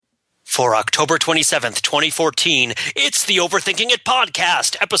For October 27th, 2014, it's the Overthinking It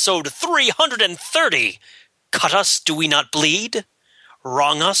podcast, episode 330. Cut us, do we not bleed?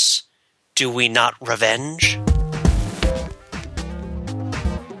 Wrong us, do we not revenge?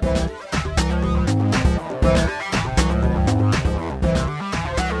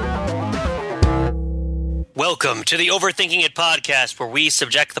 Welcome to the Overthinking It podcast, where we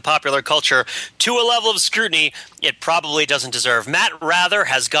subject the popular culture to a level of scrutiny it probably doesn't deserve. Matt Rather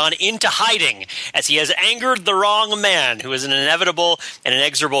has gone into hiding as he has angered the wrong man, who is in an inevitable and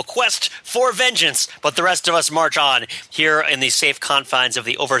inexorable quest for vengeance. But the rest of us march on here in the safe confines of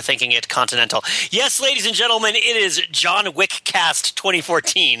the Overthinking It Continental. Yes, ladies and gentlemen, it is John Wick Cast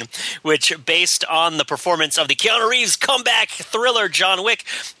 2014, which, based on the performance of the Keanu Reeves comeback thriller John Wick,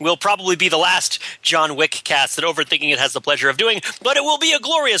 will probably be the last John Wick cast that Overthinking It has the pleasure of doing, but it will be a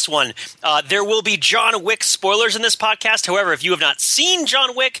glorious one. There will be John Wick spoilers in this podcast. However, if you have not seen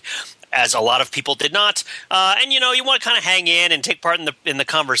John Wick, as a lot of people did not, and you want to kind of hang in and take part in the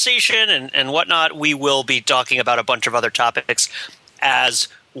conversation and whatnot, we will be talking about a bunch of other topics as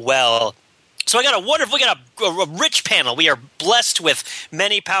well. So we got a rich panel. We are blessed with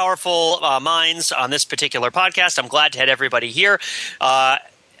many powerful minds on this particular podcast. I'm glad to have everybody here.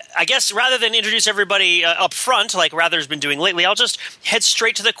 I guess rather than introduce everybody up front, like Rather's been doing lately, I'll just head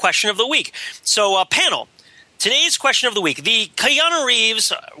straight to the question of the week. So, panel, today's question of the week. The Keanu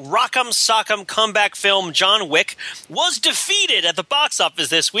Reeves Rock'em Sock'em comeback film John Wick was defeated at the box office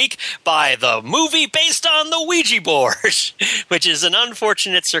this week by the movie based on the Ouija board, which is an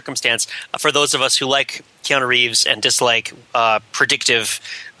unfortunate circumstance for those of us who like Keanu Reeves and dislike predictive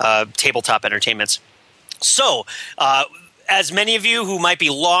tabletop entertainments. So, as many of you who might be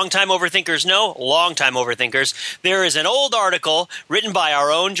longtime overthinkers know, there is an old article written by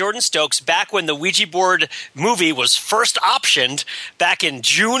our own Jordan Stokes back when the Ouija board movie was first optioned back in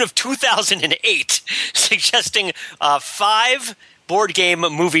June of 2008, suggesting 5 board game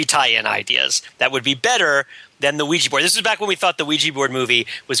movie tie-in ideas that would be better than the Ouija board. This is back when we thought the Ouija board movie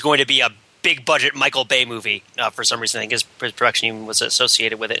was going to be a big-budget Michael Bay movie. For some reason, I think his production even was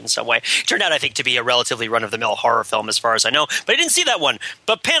associated with it in some way. It turned out, I think, to be a relatively run-of-the-mill horror film as far as I know. But I didn't see that one.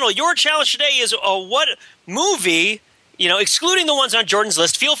 But panel, your challenge today is what movie, excluding the ones on Jordan's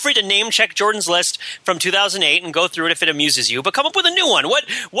list, feel free to name-check Jordan's list from 2008 and go through it if it amuses you. But come up with a new one.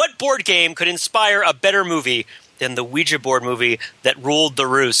 What board game could inspire a better movie than the Ouija board movie that ruled the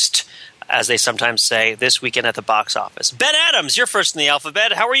roost, as they sometimes say, this weekend at the box office? Ben Adams, you're first in the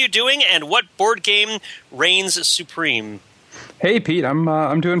alphabet. How are you doing, and what board game reigns supreme? Hey, Pete.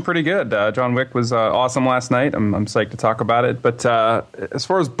 I'm doing pretty good. John Wick was awesome last night. I'm psyched to talk about it. But as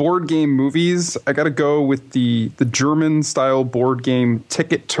far as board game movies, I got to go with the German-style board game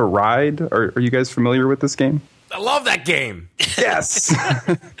Ticket to Ride. Are you guys familiar with this game? I love that game. Yes.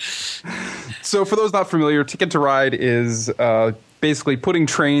 So for those not familiar, Ticket to Ride is basically putting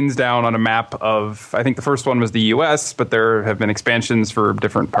trains down on a map of, I think the first one was the U.S., but there have been expansions for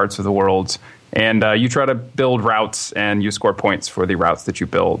different parts of the world. And you try to build routes, and you score points for the routes that you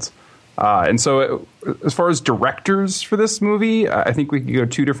build. And so as far as directors for this movie, I think we could go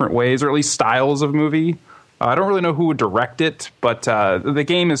 2 different ways, or at least styles of movie. I don't really know who would direct it, but the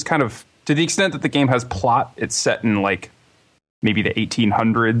game is kind of, to the extent that the game has plot, it's set in maybe the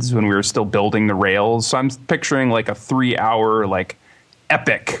 1800s when we were still building the rails. So I'm picturing a 3-hour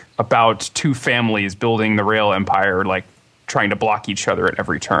epic about 2 families building the rail empire, trying to block each other at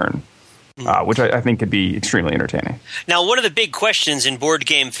every turn. Which I think could be extremely entertaining. Now, one of the big questions in board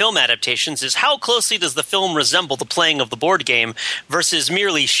game film adaptations is how closely does the film resemble the playing of the board game versus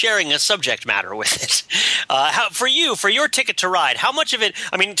merely sharing a subject matter with it? For your Ticket to Ride, how much of it,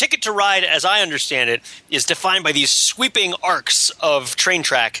 Ticket to Ride, as I understand it, is defined by these sweeping arcs of train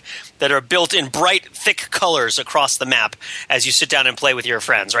track that are built in bright, thick colors across the map as you sit down and play with your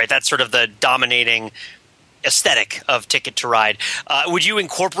friends, right? That's sort of the dominating aesthetic of Ticket to Ride. Would you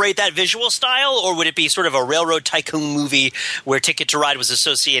incorporate that visual style, or would it be sort of a railroad tycoon movie where Ticket to Ride was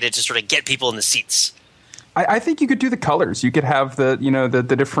associated to sort of get people in the seats? I think you could do the colors. You could have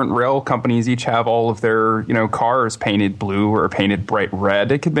the different rail companies each have all of their cars painted blue or painted bright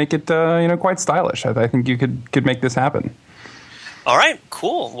red. It could make it quite stylish. I think you could make this happen. All right,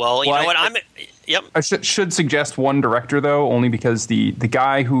 cool. Well, you know what? Yep. I should suggest one director, though, only because the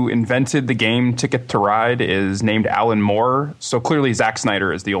guy who invented the game Ticket to Ride is named Alan Moore. So clearly Zack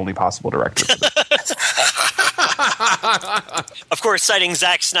Snyder is the only possible director for this. Of course, citing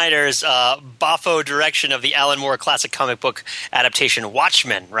Zack Snyder's boffo direction of the Alan Moore classic comic book adaptation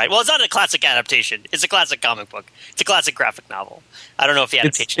Watchmen, right? Well, it's not a classic adaptation. It's a classic comic book. It's a classic graphic novel. I don't know if the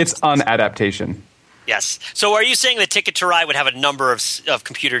adaptation... It's an adaptation. Yes. So are you saying the Ticket to Ride would have a number of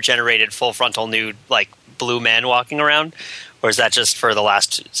computer-generated full frontal nude, like, blue men walking around? Or is that just for the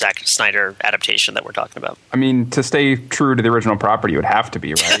last Zack Snyder adaptation that we're talking about? I mean, to stay true to the original property, it would have to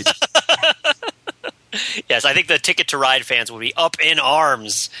be, right? Yes, I think the Ticket to Ride fans would be up in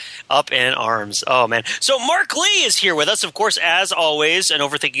arms. Up in arms. Oh, man. So Mark Lee is here with us, of course, as always, an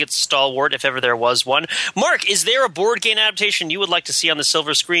Overthinking It's stalwart, if ever there was one. Mark, is there a board game adaptation you would like to see on the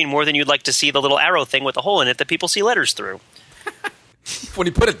silver screen more than you'd like to see the little arrow thing with a hole in it that people see letters through? When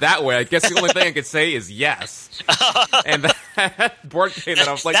you put it that way, I guess the only thing I could say is yes. And that board game that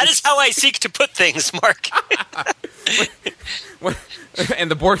I was like... That is how I seek to put things, Mark.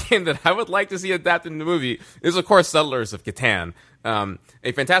 And the board game that I would like to see adapted in the movie is, of course, Settlers of Catan.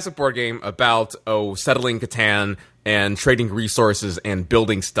 A fantastic board game about settling Catan and trading resources and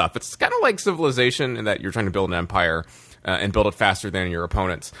building stuff. It's kind of like Civilization in that you're trying to build an empire and build it faster than your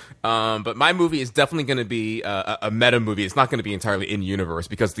opponents. But my movie is definitely going to be a meta movie. It's not going to be entirely in-universe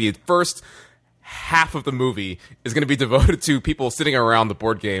because the first half of the movie is going to be devoted to people sitting around the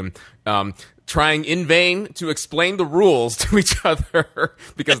board game trying in vain to explain the rules to each other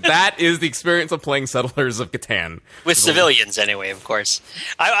because that is the experience of playing Settlers of Catan. With civilians, anyway, of course.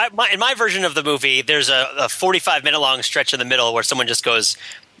 In my version of the movie, there's a 45-minute long stretch in the middle where someone just goes,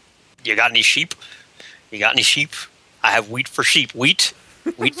 "You got any sheep? You got any sheep? I have wheat for sheep. Wheat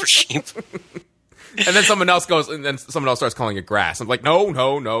for sheep." And then someone else goes, and then someone else starts calling it grass. I'm like,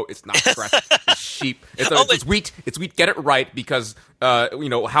 no, it's not grass. It's sheep. It's wheat. It's wheat. Get it right, because how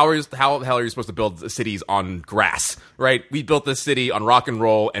the hell are you supposed to build cities on grass, right? We built this city on rock and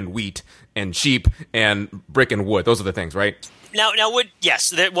roll and wheat and sheep and brick and wood. Those are the things, right? Now wood.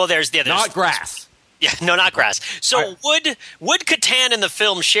 Yes. There's not grass. Yeah, no, not grass. So would Catan in the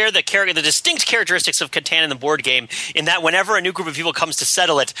film share the distinct characteristics of Catan in the board game in that whenever a new group of people comes to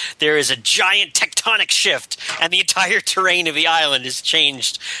settle it, there is a giant tectonic shift and the entire terrain of the island is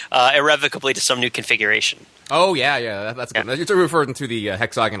changed irrevocably to some new configuration? Oh, yeah, that's good. You're referring to the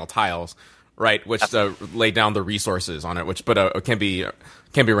hexagonal tiles, right, which lay down the resources on it, but can be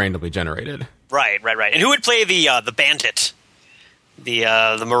randomly generated. Right. And who would play the bandit?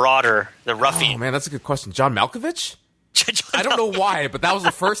 The marauder, the ruffian. Oh, man, that's a good question. John Malkovich? I don't know why, but that was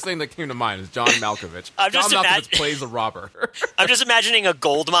the first thing that came to mind is John Malkovich. John Malkovich plays a robber. I'm just imagining a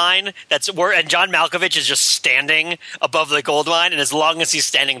gold mine and John Malkovich is just standing above the gold mine, and as long as he's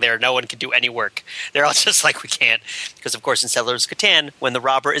standing there, no one can do any work. They're all just like, we can't. Because, of course, in Settlers of Catan, when the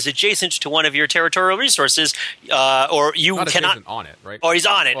robber is adjacent to one of your territorial resources, or you not cannot... on it, right? Or he's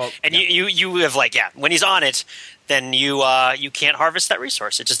on it. Well, and you have when he's on it, then you can't harvest that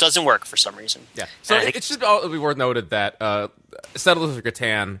resource. It just doesn't work for some reason. Yeah. So it should be worth noted that Settlers of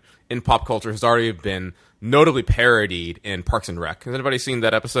Catan in pop culture has already been notably parodied in Parks and Rec. Has anybody seen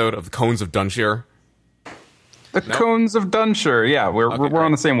that episode of the Cones of Dunshire? Cones of Dunshire. Yeah, we're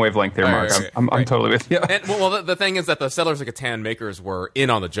on the same wavelength there, Mark. Right. I'm totally with you. And, the thing is that the Settlers of Catan makers were in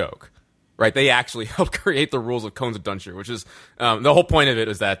on the joke. Right, they actually helped create the rules of Cones of Dunshire, which is the whole point of it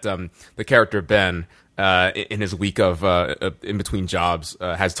is that the character Ben, in his week of in between jobs,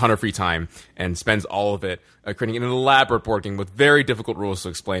 has a ton of free time and spends all of it creating an elaborate board game with very difficult rules to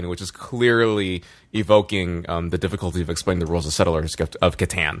explain, which is clearly evoking the difficulty of explaining the rules of Settlers of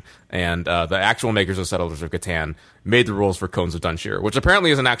Catan. And the actual makers of Settlers of Catan made the rules for Cones of Dunshire, which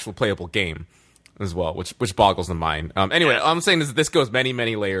apparently is an actual playable game as well, which boggles the mind. Anyway, all I'm saying is that this goes many,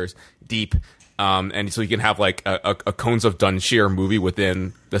 many layers deep, and so you can have like a Cones of Dunshire movie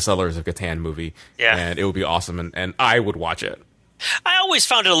within the Settlers of Catan movie, and it would be awesome, and I would watch it. I always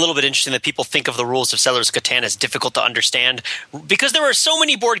found it a little bit interesting that people think of the rules of Settlers of Catan as difficult to understand because there are so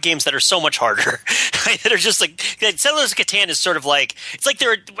many board games that are so much harder. Right? That are just like Settlers of Catan is sort of like it's like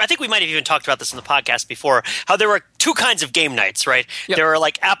I think we might have even talked about this in the podcast before. How there were two kinds of game nights, right? Yep. There are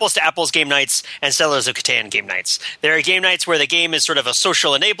like apples to apples game nights and Settlers of Catan game nights. There are game nights where the game is sort of a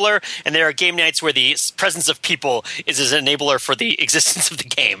social enabler, and there are game nights where the presence of people is an enabler for the existence of the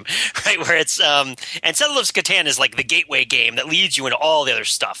game, right? Where it's and Settlers of Catan is like the gateway game that leads you into all the other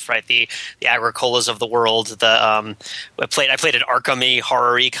stuff, right? The Agricolas of the world. I played an Arkham-y,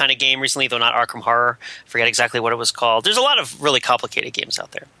 horror-y kind of game recently, though not Arkham Horror. I forget exactly what it was called. There's a lot of really complicated games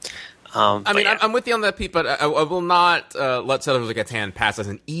out there. I'm with you on that, Pete, but I will not let Settlers of Catan pass as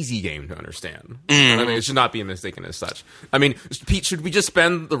an easy game to understand. I mean, it should not be mistaken as such. I mean, Pete, should we just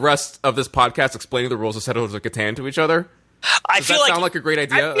spend the rest of this podcast explaining the rules of Settlers of Catan to each other? Does that sound like a great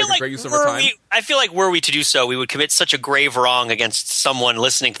idea? Like a great use of our time? I feel like were we to do so, we would commit such a grave wrong against someone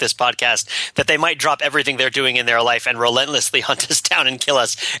listening to this podcast that they might drop everything they're doing in their life and relentlessly hunt us down and kill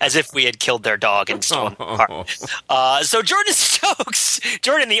us as if we had killed their dog and stolen their car. So Jordan Stokes,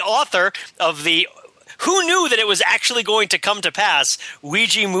 the author of the Who knew that it was actually going to come to pass?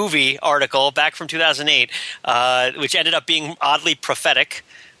 Ouija movie article back from 2008, which ended up being oddly prophetic,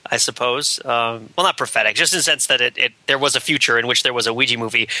 I suppose. Well, not prophetic, just in the sense that there was a future in which there was a Ouija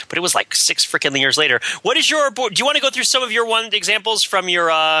movie, but it was like 6 freaking years later. What is your? Do you want to go through some of your examples from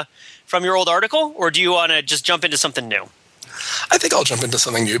your old article, or do you want to just jump into something new? I think I'll jump into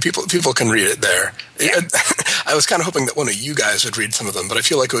something new. People can read it there. Yeah. I was kind of hoping that one of you guys would read some of them, but I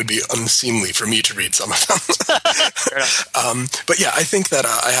feel like it would be unseemly for me to read some of them. But yeah, I think that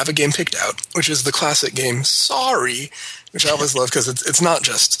I have a game picked out, which is the classic game Sorry, which I always love because it's not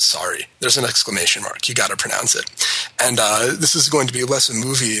just sorry. There's an exclamation mark. You got to pronounce it. And this is going to be less a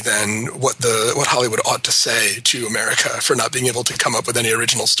movie than what Hollywood ought to say to America for not being able to come up with any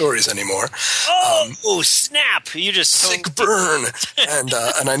original stories anymore. Oh, snap! You just sick burn. And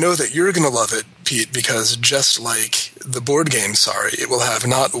I know that you're going to love it, Pete, because just like the board game Sorry, it will have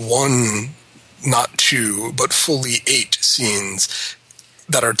not 1, not 2, but fully 8 scenes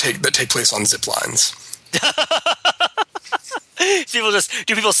that take place on zip lines.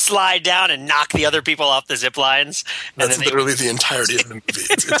 Do people slide down and knock the other people off the zip lines? That's literally the entirety of the movie.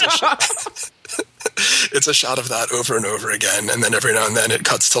 It's a shot of that over and over again, and then every now and then it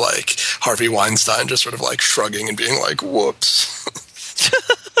cuts to like Harvey Weinstein just sort of like shrugging and being like, "Whoops."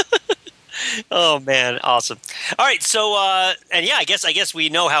 Oh man, awesome! All right, so and yeah, I guess we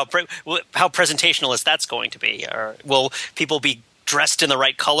know how presentationalist that's going to be. Or will people be dressed in the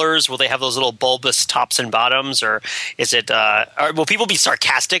right colors? Will they have those little bulbous tops and bottoms, or is it? Or will people be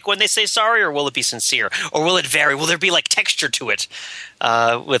sarcastic when they say sorry, or will it be sincere, or will it vary? Will there be like texture to it,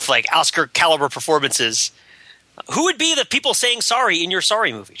 with like Oscar caliber performances? Who would be the people saying sorry in your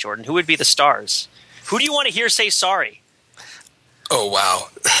Sorry movie, Jordan? Who would be the stars? Who do you want to hear say sorry? Oh wow,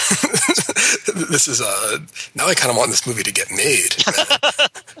 this is now I kind of want this movie to get made,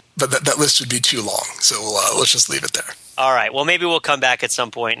 but that list would be too long. So let's just leave it there. All right. Well, maybe we'll come back at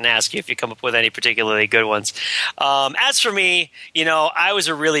some point and ask you if you come up with any particularly good ones. As for me, I was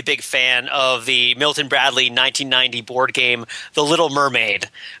a really big fan of the Milton Bradley 1990 board game, The Little Mermaid,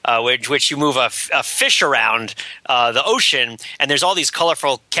 which you move a fish around the ocean, and there's all these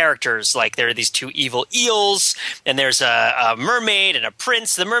colorful characters. Like there are these 2 evil eels, and there's a mermaid and a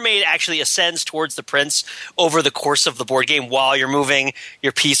prince. The mermaid actually ascends towards the prince over the course of the board game while you're moving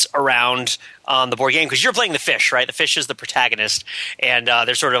your piece around on the board game, because you're playing the fish, right? The fish is the protagonist, and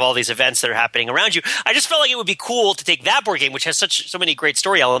there's sort of all these events that are happening around you. I just felt like it would be cool to take that board game, which has so many great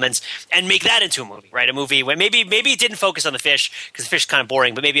story elements, and make that into a movie, right? A movie where maybe it didn't focus on the fish, because the fish is kind of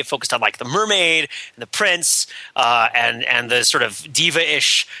boring, but maybe it focused on like the mermaid and the prince, and the sort of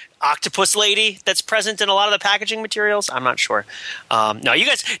diva-ish octopus lady that's present in a lot of the packaging materials. I'm not sure. No, you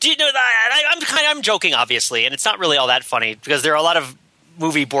guys, do you know that? I'm joking, obviously, and it's not really all that funny, because there are a lot of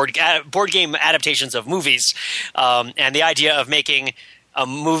board game adaptations of movies, and the idea of making a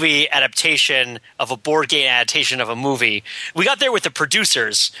movie adaptation of a board game adaptation of a movie. We got there with the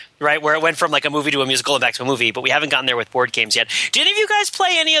Producers, right, where it went from like a movie to a musical and back to a movie, but we haven't gotten there with board games yet. Did any of you guys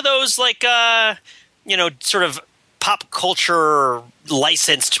play any of those like sort of pop culture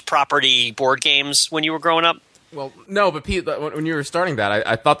licensed property board games when you were growing up? Well, no, but Pete, when you were starting that,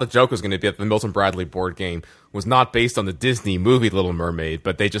 I thought the joke was going to be that the Milton Bradley board game was not based on the Disney movie Little Mermaid,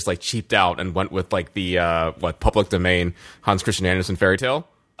 but they just like cheaped out and went with like the public domain Hans Christian Andersen fairy tale.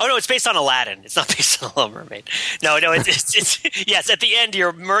 Oh no, it's based on Aladdin. It's not based on Little Mermaid. No, it's yes. At the end,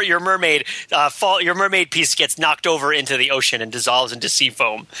 your mermaid your mermaid piece gets knocked over into the ocean and dissolves into sea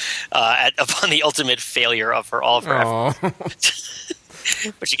foam upon the ultimate failure of all of her efforts.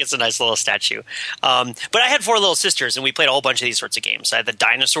 But she gets a nice little statue. But I had 4 little sisters, and we played a whole bunch of these sorts of games. I had the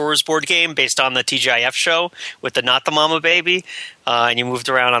Dinosaurs board game based on the TGIF show with the Not the Mama Baby, and you moved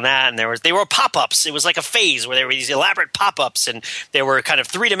around on that. And they were pop-ups. It was like a phase where there were these elaborate pop-ups, and there were kind of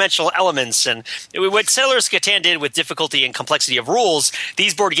 3-dimensional elements. And what Settlers of Catan did with difficulty and complexity of rules,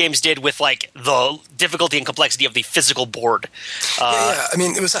 these board games did with like the difficulty and complexity of the physical board. Yeah. I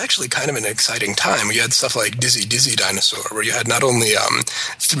mean, it was actually kind of an exciting time. We had stuff like Dizzy Dizzy Dinosaur, where you had not only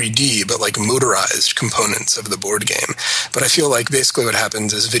 3D, but like motorized components of the board game. But I feel like basically what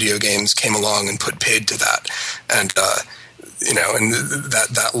happens is video games came along and put paid to that, and and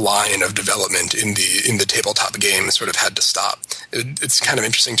that line of development in the tabletop game sort of had to stop. It's kind of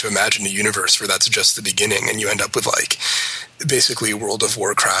interesting to imagine a universe where that's just the beginning, and you end up with like basically World of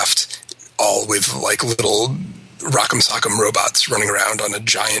Warcraft, all with like little rock'em sock'em robots running around on a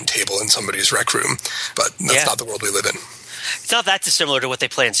giant table in somebody's rec room. But that's not the world we live in. It's not that dissimilar to what they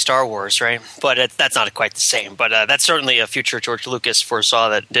play in Star Wars, right? But that's not quite the same. But that's certainly a future George Lucas foresaw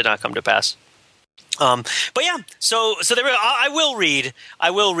that did not come to pass. But yeah, so there. I will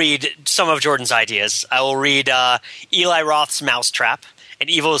read some of Jordan's ideas. I will read Eli Roth's Mousetrap. An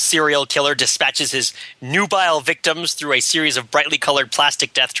evil serial killer dispatches his nubile victims through a series of brightly colored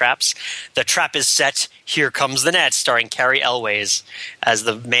plastic death traps. The trap is set. Here comes the net, starring Carrie Elways as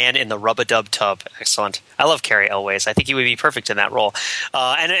the man in the rub-a-dub tub. Excellent. I love Carrie Elways. I think he would be perfect in that role.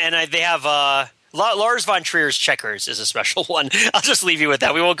 They have Lars von Trier's Checkers is a special one. I'll just leave you with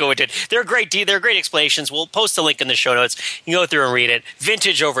that. We won't go into it. They're great explanations. We'll post a link in the show notes. You can go through and read it.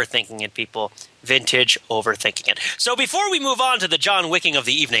 Vintage overthinking it, people. Vintage overthinking it. So before we move on to the John Wicking of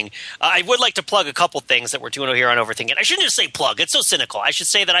the evening, I would like to plug a couple things that we're doing here on Overthinking It. I shouldn't just say plug. It's so cynical. I should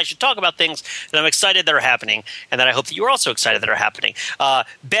say that I should talk about things that I'm excited that are happening and that I hope that you're also excited that are happening.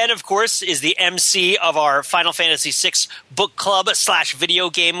 Ben, of course, is the MC of our Final Fantasy VI book club / video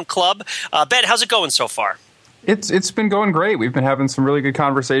game club. Ben, how's it going so far? It's been going great. We've been having some really good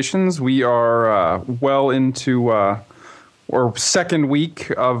conversations. We are well into our second week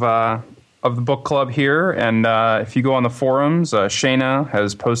of the book club here, and if you go on the forums, Shayna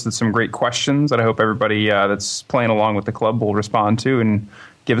has posted some great questions that I hope everybody that's playing along with the club will respond to and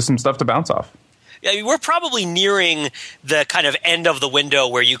give us some stuff to bounce off. I mean, we're probably nearing the kind of end of the window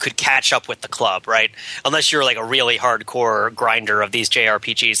where you could catch up with the club, right? Unless you're like a really hardcore grinder of these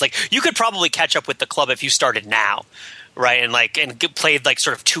JRPGs. Like, you could probably catch up with the club if you started now. Right, and played like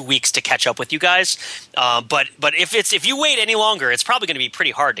sort of 2 weeks to catch up with you guys. But if you wait any longer, it's probably going to be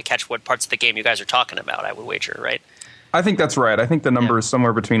pretty hard to catch what parts of the game you guys are talking about. I would wager, right? I think that's right. I think the number is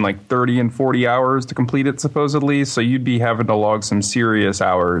somewhere between like 30 and 40 hours to complete it, supposedly. So you'd be having to log some serious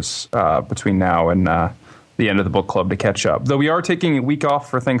hours between now and the end of the book club to catch up. Though we are taking a week off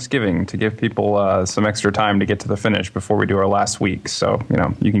for Thanksgiving to give people some extra time to get to the finish before we do our last week. So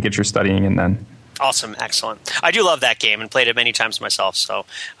you can get your studying in then. Awesome. Excellent. I do love that game and played it many times myself. So,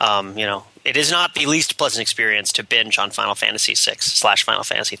 it is not the least pleasant experience to binge on Final Fantasy VI / Final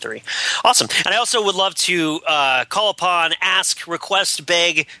Fantasy III. Awesome. And I also would love to call upon, ask, request,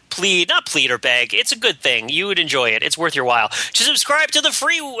 beg, plead, not plead or beg. It's a good thing. You would enjoy it. It's worth your while to subscribe to the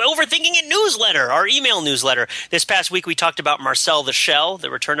free Overthinking It newsletter, our email newsletter. This past week, we talked about Marcel the Shell, the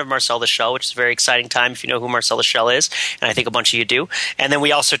return of Marcel the Shell, which is a very exciting time if you know who Marcel the Shell is. And I think a bunch of you do. And then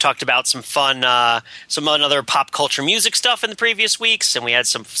we also talked about some fun, some other pop culture music stuff in the previous weeks. And we had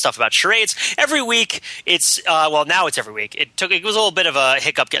some stuff about charades. Every week, it's now it's every week. It was a little bit of a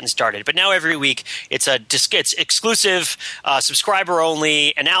hiccup getting started, but now every week it's exclusive, subscriber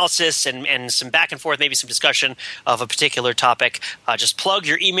only analysis and some back and forth, maybe some discussion of a particular topic. Just plug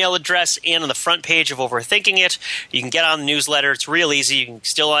your email address in on the front page of Overthinking It. You can get on the newsletter. It's real easy. You can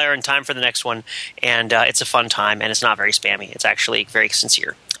still hire in time for the next one, and it's a fun time, and it's not very spammy. It's actually very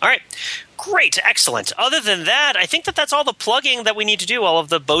sincere. All right. Great. Excellent. Other than that, I think that's all the plugging that we need to do, all of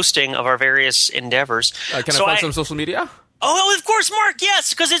the boasting of our various endeavors. Can I plug some social media? Oh, of course, Mark, yes,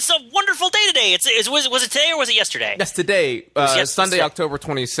 because it's a wonderful day today. Was it today or was it yesterday? Yes, today. Sunday, October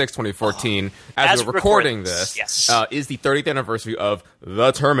 26, 2014, as we're recording this, is the 30th anniversary of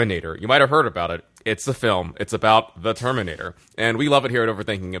The Terminator. You might have heard about it. It's a film. It's about The Terminator. And we love it here at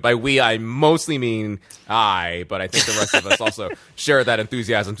Overthinking It. By we, I mostly mean I, but I think the rest of us also share that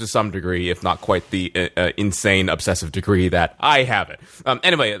enthusiasm to some degree, if not quite the insane, obsessive degree that I have it.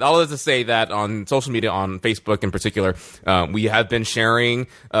 Anyway, all of this to say that on social media, on Facebook in particular, we have been sharing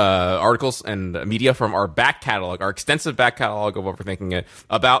articles and media from our back catalog, our extensive back catalog of Overthinking It,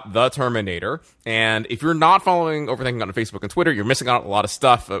 about The Terminator. And if you're not following Overthinking It on Facebook and Twitter, you're missing out on a lot of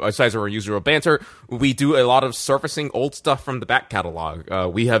stuff. Besides our usual banter, we do a lot of surfacing old stuff from the back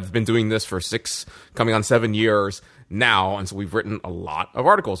catalog. We have been doing this for 6, coming on 7 years now, and so we've written a lot of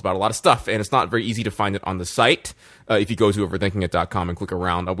articles about a lot of stuff, and it's not very easy to find it on the site. If you go to overthinkingit.com and click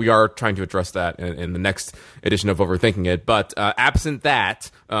around, we are trying to address that in the next edition of Overthinking It. But absent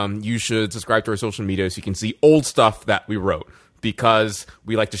that, you should subscribe to our social media so you can see old stuff that we wrote, because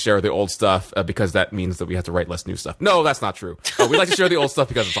we like to share the old stuff because that means that we have to write less new stuff. No, that's not true. We like to share the old stuff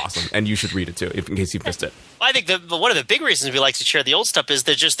because it's awesome, and you should read it too, in case you've missed it. I think one of the big reasons we like to share the old stuff is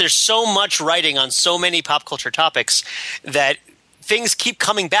there's so much writing on so many pop culture topics that things keep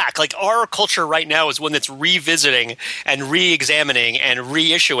coming back. Like, our culture right now is one that's revisiting and re-examining and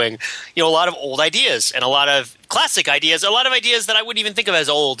reissuing, a lot of old ideas and a lot of classic ideas, a lot of ideas that I wouldn't even think of as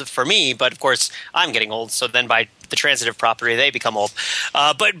old for me, but of course I'm getting old, so then by the transitive property they become old.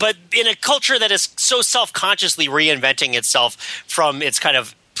 But in a culture that is so self-consciously reinventing itself from its kind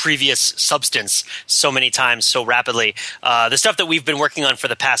of previous substance so many times, so rapidly, the stuff that we've been working on for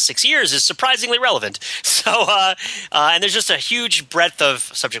the past 6 years is surprisingly relevant. So, and there's just a huge breadth of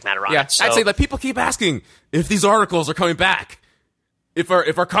subject matter on it. So, I'd say that people keep asking if these articles are coming back, if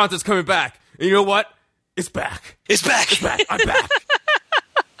our content's coming back. And you know what? It's back. It's back. It's back. I'm back.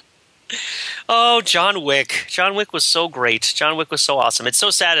 Oh, John Wick. John Wick was so great. John Wick was so awesome. It's so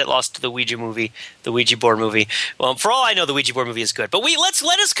sad it lost to the Ouija board movie. Well, for all I know, the Ouija board movie is good. But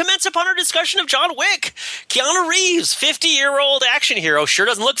let us commence upon our discussion of John Wick. Keanu Reeves, 50-year-old action hero, sure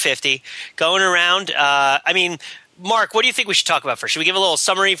doesn't look 50, going around. Mark, what do you think we should talk about first? Should we give a little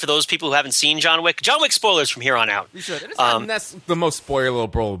summary for those people who haven't seen John Wick? John Wick spoilers from here on out. We should. That's the most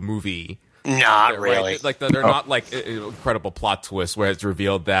spoilable movie. Not really. Right? Like they're not like incredible plot twists where it's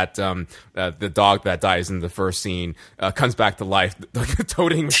revealed that the dog that dies in the first scene comes back to life,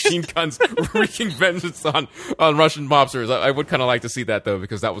 toting machine guns, wreaking vengeance on Russian mobsters. I would kind of like to see that though,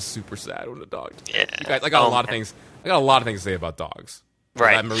 because that was super sad when the dog. Yeah. I got a lot of things. I got a lot of things to say about dogs.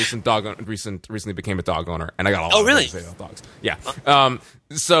 Right. I'm a recently became a dog owner, and I got a lot of things to say about dogs. Yeah.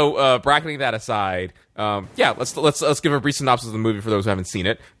 So bracketing that aside, let's give a brief synopsis of the movie for those who haven't seen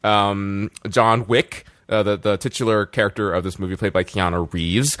it. John Wick, the titular character of this movie, played by Keanu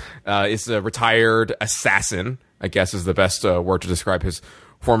Reeves, is a retired assassin, I guess is the best word to describe his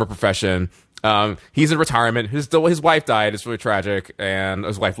former profession. He's in retirement. His wife died. It's really tragic, and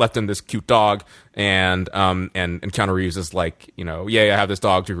his wife left him this cute dog. And Keanu Reeves is like, I have this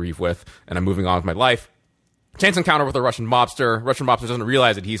dog to grieve with, and I'm moving on with my life. Chance encounter with a Russian mobster. Russian mobster doesn't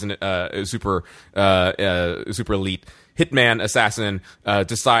realize that he's a super elite hitman assassin.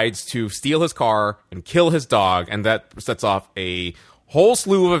 Decides to steal his car and kill his dog, and that sets off a whole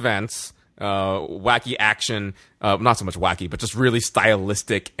slew of events. Wacky action, not so much wacky, but just really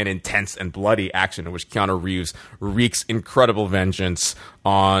stylistic and intense and bloody action in which Keanu Reeves wreaks incredible vengeance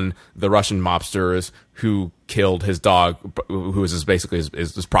on the Russian mobsters who killed his dog, who is basically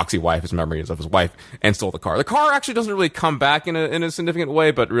his proxy wife, his memories of his wife, and stole the car. The car actually doesn't really come back in a significant way,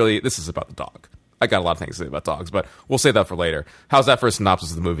 but really this is about the dog. I got a lot of things to say about dogs, but we'll save that for later. How's that for a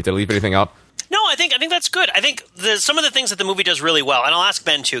synopsis of the movie? Did I leave anything out? No, I think that's good. I think some of the things that the movie does really well, and I'll ask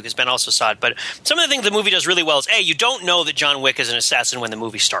Ben too, because Ben also saw it, but some of the things the movie does really well is, you don't know that John Wick is an assassin when the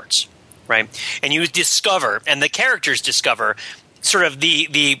movie starts, right? And you discover, and the characters discover, sort of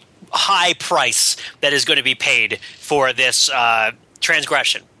the high price that is going to be paid for this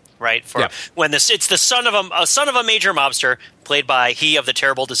transgression. Right, when it's the son of a major mobster, played by he of the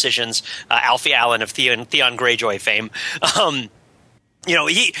terrible decisions, Alfie Allen of Theon Greyjoy fame.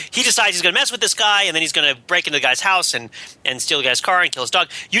 He decides he's going to mess with this guy, and then he's going to break into the guy's house and steal the guy's car and kill his dog.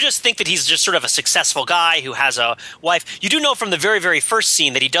 You just think that he's just sort of a successful guy who has a wife. You do know from the very, very first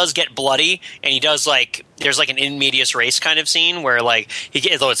scene that he does get bloody, and he does there's an in medias res kind of scene where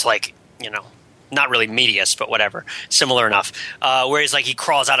though it's not really medius, but whatever, similar enough. Whereas he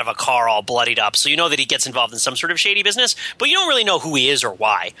crawls out of a car all bloodied up, so you know that he gets involved in some sort of shady business, but you don't really know who he is or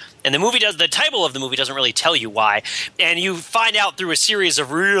why. And the title of the movie doesn't really tell you why, and you find out through a series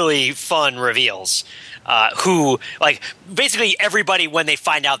of really fun reveals. Who basically everybody, when they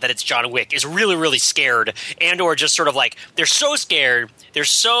find out that it's John Wick, is really, really scared, and or just sort of they're so scared, they're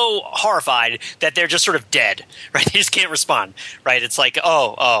so horrified that they're just sort of dead, right? They just can't respond, right? It's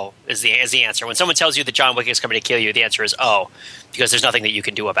is the answer. When someone tells you that John Wick is coming to kill you, the answer is because there's nothing that you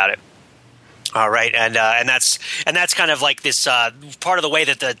can do about it. All right, and that's kind of this part of the way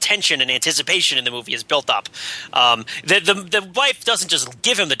that the tension and anticipation in the movie is built up. The wife doesn't just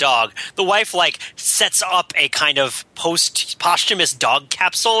give him the dog. The wife sets up a kind of posthumous dog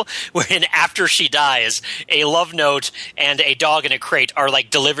capsule, wherein after she dies, a love note and a dog in a crate are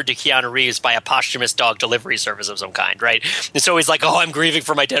delivered to Keanu Reeves by a posthumous dog delivery service of some kind, right? And so he's I'm grieving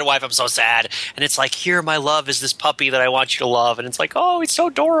for my dead wife. I'm so sad. And it's here, my love, is this puppy that I want you to love. And it's he's so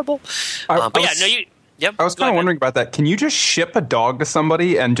adorable. I was kind of wondering about that. Can you just ship a dog to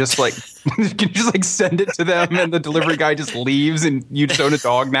somebody and just can you just send it to them and the delivery guy just leaves and you just own a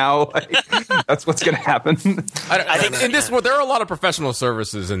dog now? That's what's going to happen. I think in this world there are a lot of professional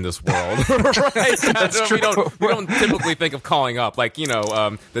services in this world, right? That's true. We don't typically think of calling up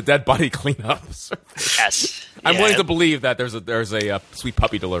the dead body cleanup service. Yes, I'm willing to believe that there's a sweet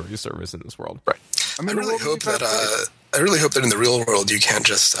puppy delivery service in this world. Right. I really hope that in the real world you can't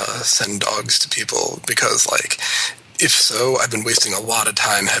just send dogs to people, because, if so, I've been wasting a lot of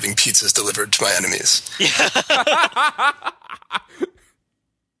time having pizzas delivered to my enemies.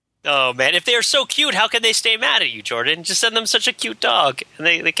 Oh man, if they are so cute, how can they stay mad at you, Jordan? Just send them such a cute dog, and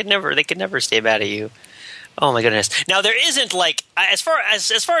they could never stay mad at you. Oh my goodness! Now there isn't as far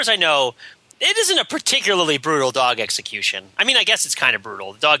as I know, it isn't a particularly brutal dog execution. I mean, I guess it's kind of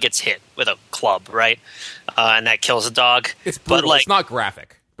brutal. The dog gets hit with a club, right? And that kills a dog. It's brutal. It's not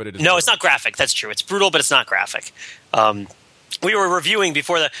graphic, but it is. No, it's not graphic. That's true. It's brutal, but it's not graphic. We were reviewing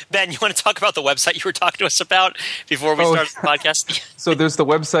before Ben, you want to talk about the website you were talking to us about before we started the podcast? So there's the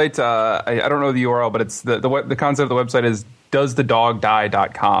website. I don't know the URL, but it's the concept of the website is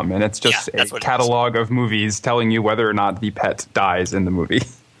doesthedogdie.com, and it's just a catalog of movies telling you whether or not the pet dies in the movie.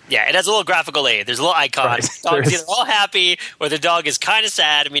 Yeah, it has a little graphical aid. There's a little icon. Right. The dog's either all happy, or the dog is kind of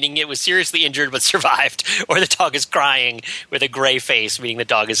sad, meaning it was seriously injured but survived, or the dog is crying with a gray face, meaning the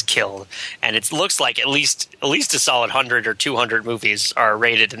dog is killed. And it looks like at least a solid 100 or 200 movies are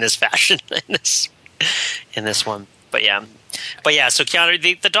rated in this fashion in this one. But yeah, so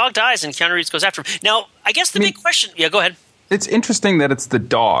the dog dies, and Keanu Reeves goes after him. Now, I guess the big question. Yeah, go ahead. It's interesting that it's the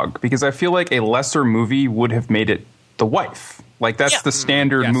dog, because I feel like a lesser movie would have made it the wife. Like, that's the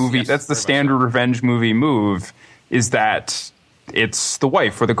standard movie. Yes, that's the standard revenge movie move, is that it's the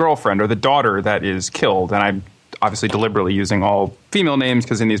wife or the girlfriend or the daughter that is killed. And I'm obviously deliberately using all female names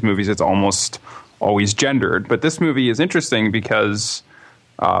because in these movies it's almost always gendered. But this movie is interesting because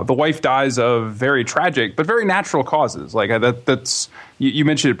the wife dies of very tragic but very natural causes. Like, that's you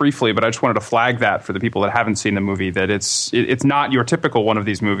mentioned it briefly, but I just wanted to flag that for the people that haven't seen the movie, that it's not your typical one of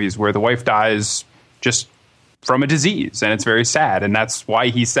these movies where the wife dies just from a disease, and it's very sad, and that's why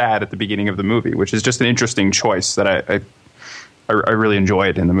he's sad at the beginning of the movie, which is just an interesting choice that I really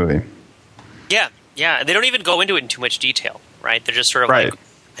enjoyed in the movie. Yeah, they don't even go into it in too much detail, right? They're just sort of like,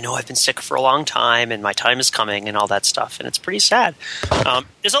 I know I've been sick for a long time, and my time is coming, and all that stuff, and it's pretty sad.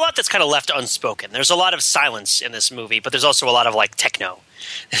 There's a lot that's kind of left unspoken. There's a lot of silence in this movie, but there's also a lot of like techno.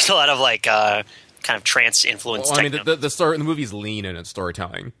 There's a lot of like kind of trance influenced techno. I mean, the movie's lean in its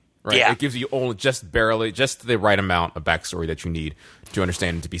storytelling. Right. Yeah. It gives you only just the right amount of backstory that you need to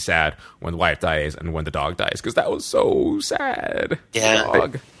understand and to be sad when the wife dies and when the dog dies, because that was so sad. Yeah.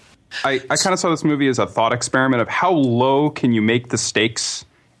 Dog. I kind of saw this movie as a thought experiment of how low can you make the stakes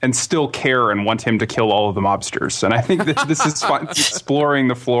and still care and want him to kill all of the mobsters. And I think that this is fun, exploring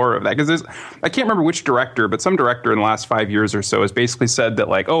the floor of that. Because I can't remember which director, but some director in the last 5 years or so has basically said that,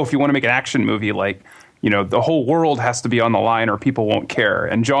 like, oh, if you want to make an action movie, like, you know, the whole world has to be on the line or people won't care.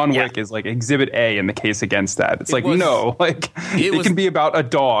 And John Wick is like exhibit A in the case against that. It's it can be about a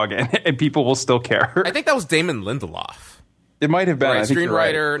dog and people will still care. I think that was Damon Lindelof. It might have been. Right,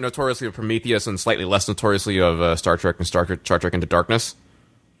 screenwriter, notoriously of Prometheus and slightly less notoriously of Star Trek and Star Trek Into Darkness.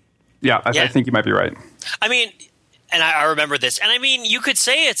 Yeah, I think you might be right. I mean, and I remember this. And I mean, you could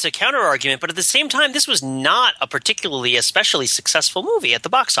say it's a counter argument, but at the same time, this was not a especially successful movie at the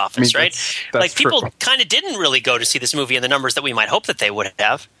box office, right? That's like, people true. kind of didn't really go to see this movie in the numbers that we might hope that they would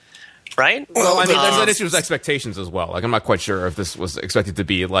have, right? Well, I mean, there's an issue with expectations as well. Like, I'm not quite sure if this was expected to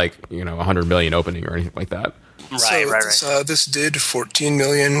be like, you know, 100 million opening or anything like that. Right. This did 14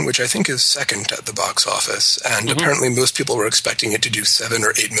 million, which I think is second at the box office, and apparently most people were expecting it to do 7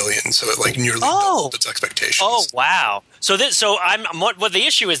 or 8 million, so it like nearly doubled its expectations. Oh wow! So what the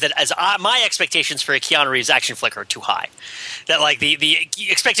issue is that my expectations for a Keanu Reeves action flick are too high. That like the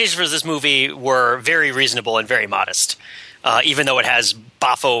expectations for this movie were very reasonable and very modest. Even though it has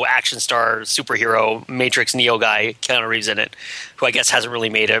Boffo action star superhero Matrix Neo guy Keanu Reeves in it, who I guess hasn't really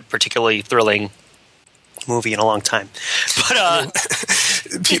made a particularly thrilling movie in a long time. But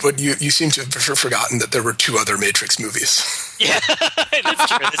Pete, you seem to have forgotten that there were 2 other Matrix movies. Yeah,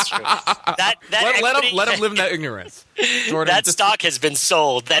 that's true. Let him live in that ignorance. Jordan, that stock has been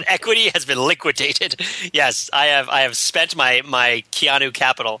sold. That equity has been liquidated. Yes, I have spent my Keanu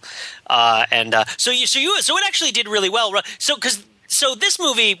capital, so it actually did really well. So this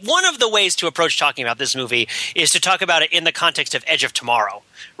movie, one of the ways to approach talking about this movie is to talk about it in the context of Edge of Tomorrow,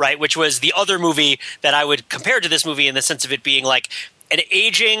 right? Which was the other movie that I would compare to this movie in the sense of it being like an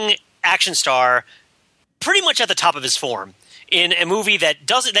aging action star pretty much at the top of his form in a movie that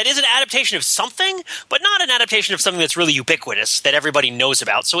is an adaptation of something, but not an adaptation of something that's really ubiquitous that everybody knows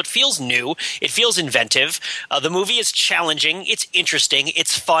about. So it feels new, it feels inventive. The movie is challenging, it's interesting,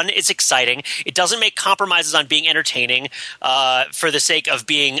 it's fun, it's exciting. It doesn't make compromises on being entertaining for the sake of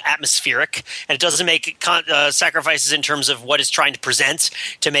being atmospheric, and it doesn't make sacrifices in terms of what it's trying to present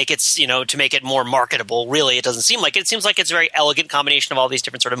to make it more marketable. Really, it doesn't seem like it. It seems like it's a very elegant combination of all these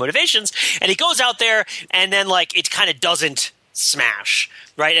different sort of motivations, and he goes out there and then like it kind of doesn't smash,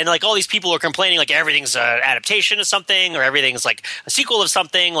 right? And like all these people are complaining like everything's an adaptation of something or everything's like a sequel of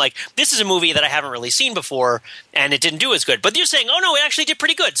something. Like, this is a movie that I haven't really seen before and it didn't do as good. But you're saying, oh no, it actually did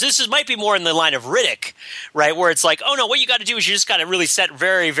pretty good. So this might be more in the line of Riddick, right? Where it's like, oh no, what you got to do is you just got to really set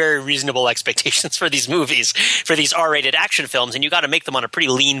very, very reasonable expectations for these movies, for these R-rated action films, and you got to make them on a pretty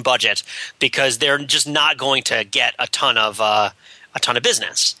lean budget because they're just not going to get a ton of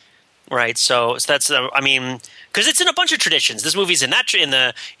business. Right, so that's because it's in a bunch of traditions. This movie's in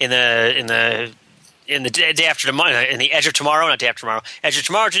the in the day after tomorrow, in the Edge of Tomorrow, not Day After Tomorrow, Edge of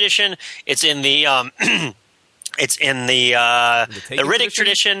Tomorrow tradition. It's in the it's in the Riddick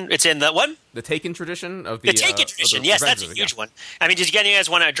tradition. It's in the what? The Taken tradition of the Taken tradition. Yes, that's a huge one. I mean, did you guys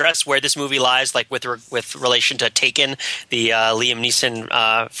want to address where this movie lies, like with relation to Taken, the Liam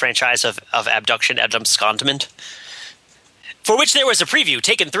Neeson franchise of abduction, abscondment? For which there was a preview,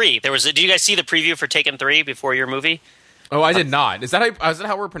 Taken 3. Did you guys see the preview for Taken 3 before your movie? Oh, I did not. Is that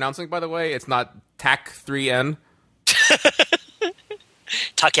how we're pronouncing it, by the way? It's not TAC 3N?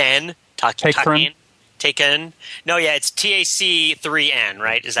 Taken. Taken. No, yeah, it's TAC 3N,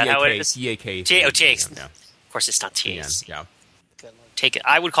 right? Is that how it is? TAK. TAK. Yeah. Of course, it's not TAC. Yeah. Taken.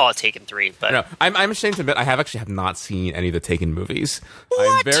 I would call it Taken 3, but no, I'm ashamed to admit I have not seen any of the Taken movies.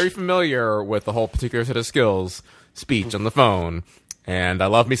 What? I'm very familiar with the whole particular set of skills speech on the phone, and I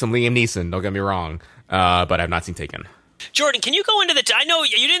love me some Liam Neeson. Don't get me wrong, but I've not seen Taken. Jordan, can you go into I know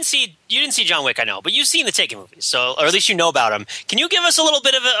you didn't see John Wick, I know, but you've seen the Taken movies, so or at least you know about them. Can you give us a little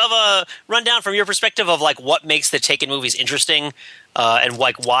bit of a rundown from your perspective of like what makes the Taken movies interesting, and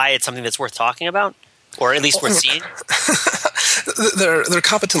like why it's something that's worth talking about, or at least worth seeing? They're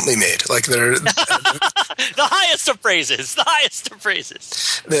competently made. Like they're the highest of praises. The highest of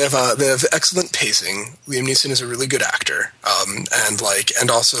praises. They have excellent pacing. Liam Neeson is a really good actor, and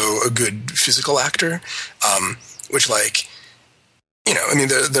also a good physical actor. Which, like, you know, I mean,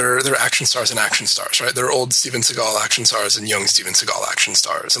 they're action stars and action stars, right? They're old Steven Seagal action stars and young Steven Seagal action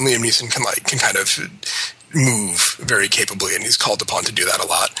stars, and Liam Neeson can kind of move very capably, and he's called upon to do that a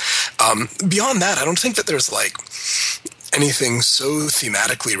lot. Beyond that, I don't think that there's like anything so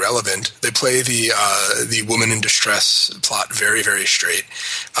thematically relevant. They play the woman in distress plot very, very straight.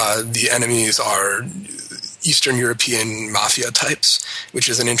 The enemies are Eastern European mafia types, which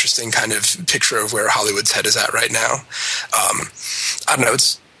is an interesting kind of picture of where Hollywood's head is at right now. I don't know,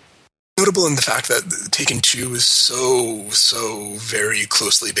 it's notable in the fact that Taken 2 is so very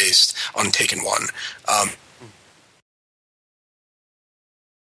closely based on Taken 1.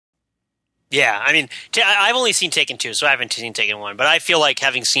 Yeah, I mean, I've only seen Taken 2, so I haven't seen Taken 1, but I feel like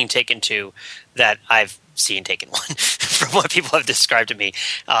having seen Taken 2 that I've seen Taken 1 from what people have described to me.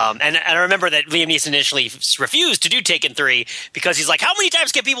 And I remember that Liam Neeson initially refused to do Taken 3 because he's like, how many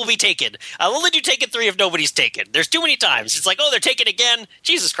times can people be taken? I'll only do Taken 3 if nobody's taken. There's too many times. It's like, oh, they're taken again?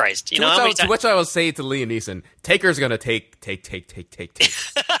 Jesus Christ. You know, how many times? To which I will say to Liam Neeson, Taker's going to take.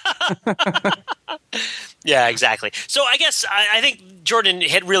 Yeah, exactly. So I guess I think Jordan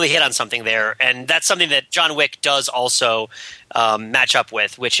really hit on something there, and that's something that John Wick does also match up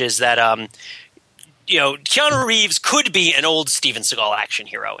with, which is that you know, Keanu Reeves could be an old Steven Seagal action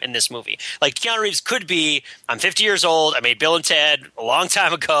hero in this movie. Like, Keanu Reeves could be, I'm 50 years old, I made Bill and Ted a long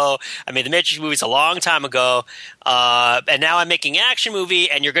time ago, I made the Matrix movies a long time ago, and now I'm making an action movie,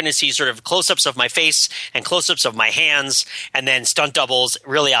 and you're going to see sort of close-ups of my face and close-ups of my hands, and then stunt doubles,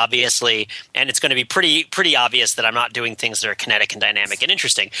 really obviously, and it's going to be pretty obvious that I'm not doing things that are kinetic and dynamic and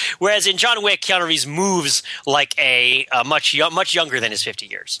interesting. Whereas in John Wick, Keanu Reeves moves like a much younger than his 50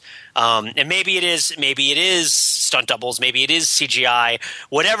 years. And maybe it is stunt doubles, maybe it is CGI,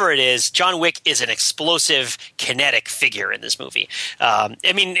 whatever it is, John Wick is an explosive, kinetic figure in this movie.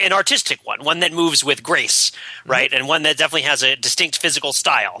 I mean, an artistic one that moves with grace, right? And one that definitely has a distinct physical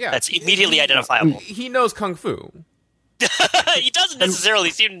style that's immediately identifiable. He knows Kung Fu. He doesn't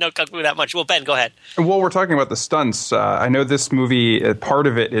necessarily seem to know Kung Fu that much. Well, Ben, go ahead. While we're talking about the stunts, I know this movie, part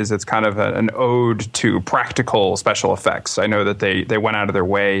of it is it's kind of an ode to practical special effects. I know that they went out of their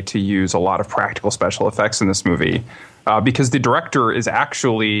way to use a lot of practical special effects in this movie because the director is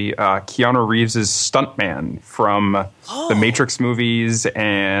actually Keanu Reeves' stuntman from the Matrix movies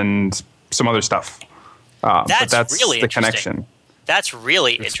and some other stuff. That's really the connection. That's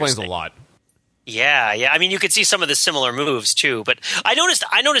really interesting. Explains a lot. Yeah. I mean, you could see some of the similar moves too, but I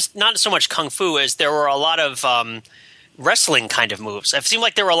noticed not so much kung fu as there were a lot of wrestling kind of moves. It seemed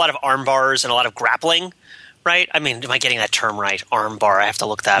like there were a lot of arm bars and a lot of grappling. Right? I mean, am I getting that term right? Arm bar. I have to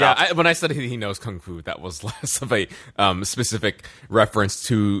look that up. When I said he knows Kung Fu, that was less of a specific reference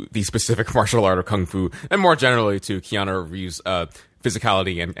to the specific martial art of Kung Fu, and more generally to Keanu Reeves'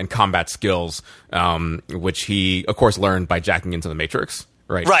 physicality and combat skills, which he, of course, learned by jacking into the Matrix.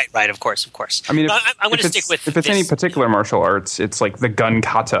 Right. Of course. I mean, I'm going to stick with if it's any particular martial arts, it's like the gun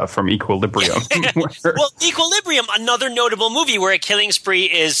kata from Equilibrium. Well, Equilibrium, another notable movie where a killing spree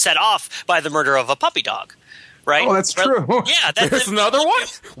is set off by the murder of a puppy dog. Right? Oh, that's true. Yeah, there's another one.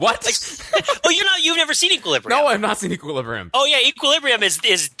 What? You've never seen Equilibrium? No, I've not seen Equilibrium. Oh yeah, Equilibrium is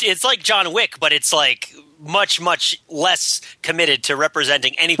it's like John Wick, but it's like much, much less committed to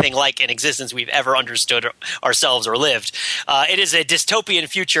representing anything like an existence we've ever understood ourselves or lived. It is a dystopian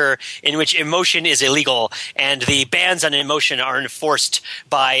future in which emotion is illegal, and the bans on emotion are enforced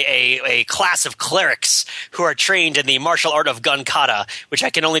by a class of clerics who are trained in the martial art of gun kata, which I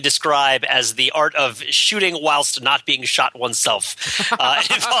can only describe as the art of shooting whilst not being shot oneself.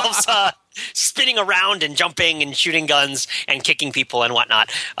 It involves spinning around and jumping and shooting guns and kicking people and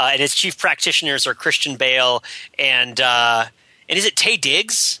whatnot. And his chief practitioners are Christian Bale and is it Taye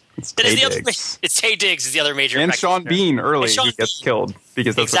Diggs? It's Taye Diggs. It's Taye Diggs is the other major and practitioner. Sean Bean early Sean he gets Bean. killed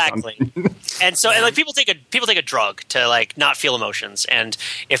because that's Exactly. And so and like people take a drug to like not feel emotions, and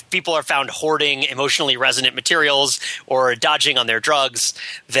if people are found hoarding emotionally resonant materials or dodging on their drugs,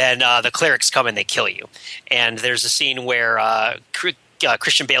 then the clerics come and they kill you. And there's a scene where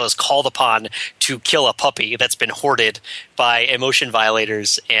Christian Bale is called upon to kill a puppy that's been hoarded by emotion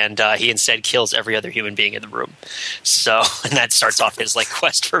violators, and he instead kills every other human being in the room. So, and that starts off his like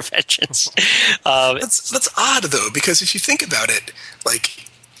quest for vengeance. That's odd though, because if you think about it, like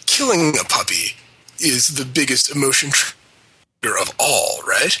killing a puppy is the biggest emotion trigger of all,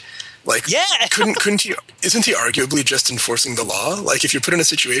 right? Like, yeah. couldn't you? Isn't he arguably just enforcing the law? Like, if you're put in a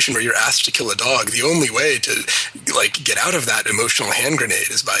situation where you're asked to kill a dog, the only way to like get out of that emotional hand grenade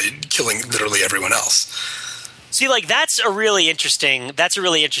is by killing literally everyone else. See, like that's a really interesting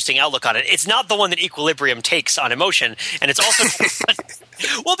outlook on it. It's not the one that Equilibrium takes on emotion, and it's also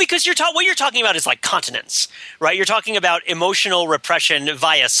well because what you're talking about is like continence, right? You're talking about emotional repression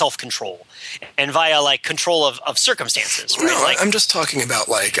via self-control and via like control of circumstances, right? No, like, I'm just talking about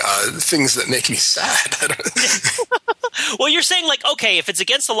like things that make me sad. well, you're saying like, okay, if it's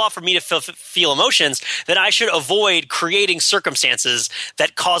against the law for me to feel emotions, then I should avoid creating circumstances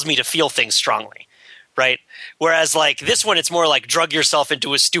that cause me to feel things strongly. Right. Whereas like this one, it's more like drug yourself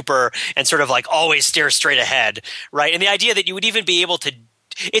into a stupor and sort of like always stare straight ahead. Right. And the idea that you would even be able to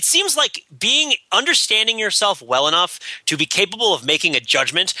it seems like understanding yourself well enough to be capable of making a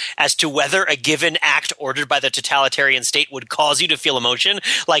judgment as to whether a given act ordered by the totalitarian state would cause you to feel emotion,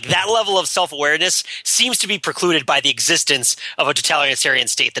 like that level of self-awareness seems to be precluded by the existence of a totalitarian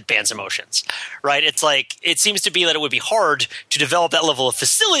state that bans emotions, right? It's like, it seems to be that it would be hard to develop that level of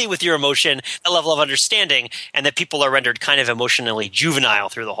facility with your emotion, that level of understanding, and that people are rendered kind of emotionally juvenile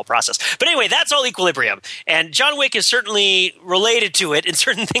through the whole process. But anyway, that's all Equilibrium. And John Wick is certainly related to it in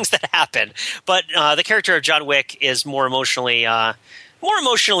certain things that happen, but the character of John Wick is more emotionally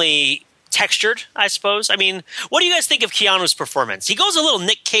textured, I suppose. I mean, what do you guys think of Keanu's performance? He goes a little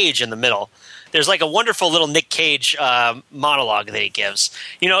Nick Cage in the middle. There's like a wonderful little Nick Cage monologue that he gives.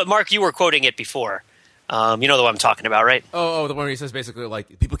 You know, Mark, you were quoting it before. You know the one I'm talking about, right? Oh, the one where he says basically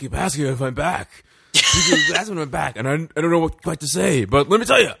like, people keep asking if I'm back. People keep asking if I'm back, and I don't know what quite to say, but let me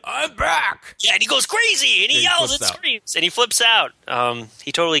tell you, I'm back. Yeah, and he goes crazy, and he yells and screams, and he flips out.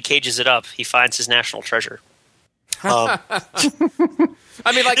 He totally cages it up. He finds his national treasure. I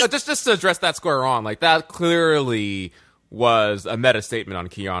mean, like, just to address that square on, like, that clearly was a meta statement on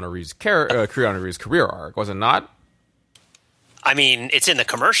Keanu Reeves' career arc, was it not? I mean, it's in the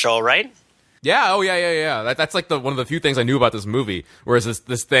commercial, right? Yeah, yeah. That's like one of the few things I knew about this movie. Whereas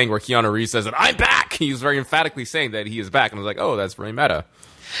this thing where Keanu Reeves says that I'm back, he's very emphatically saying that he is back, and I was like, oh, that's very meta.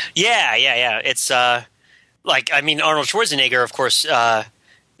 Yeah. It's like, I mean, Arnold Schwarzenegger, of course,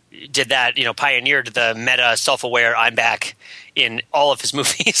 did that. You know, pioneered the meta, self-aware "I'm back" in all of his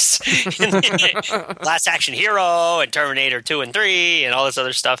movies, Last Action Hero and Terminator 2 and 3 and all this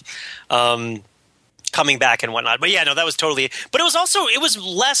other stuff. Coming back and whatnot. But yeah, no, that was totally. But it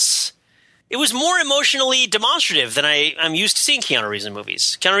was more emotionally demonstrative than I'm used to seeing Keanu Reeves in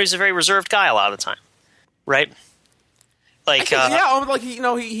movies. Keanu Reeves is a very reserved guy a lot of the time, right? Like, like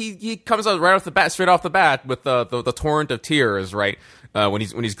he comes out right off the bat, straight off the bat with the torrent of tears, right? When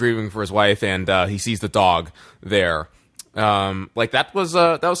he's grieving for his wife and he sees the dog there. Like that was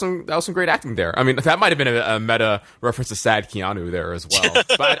some great acting there. I mean, that might have been a meta reference to Sad Keanu there as well,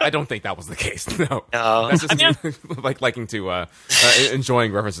 but I don't think that was the case. No. That's just like liking to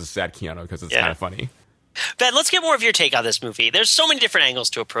enjoying references to Sad Keanu because it's kind of funny. Ben, let's get more of your take on this movie. There's so many different angles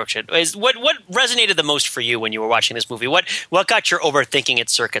to approach it. What resonated the most for you when you were watching this movie? What got your overthinking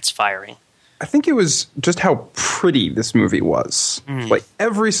its circuits firing? I think it was just how pretty this movie was. Like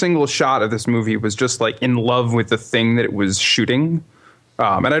every single shot of this movie was just like in love with the thing that it was shooting.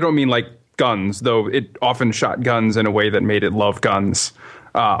 And I don't mean like guns, though it often shot guns in a way that made it love guns.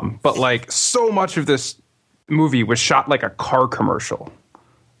 But like so much of this movie was shot like a car commercial,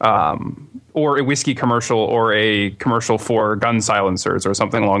 or a whiskey commercial, or a commercial for gun silencers or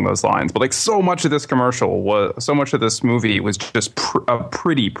something along those lines. But like so much of this movie was just a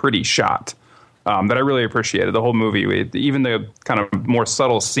pretty shot. that I really appreciated. The whole movie, even the kind of more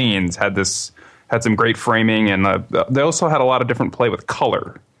subtle scenes had some great framing, and they also had a lot of different play with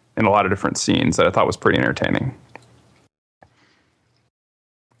color in a lot of different scenes that I thought was pretty entertaining.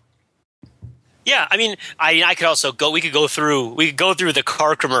 Yeah, I mean, I could also go. We could go through the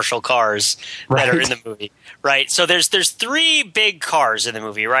car commercial cars that are in the movie, right? So there's 3 big cars in the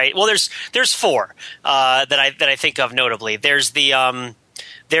movie, right? Well, there's 4 that I think of notably. There's the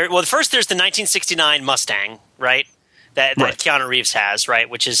first there's the 1969 Mustang, right? That Keanu Reeves has, right?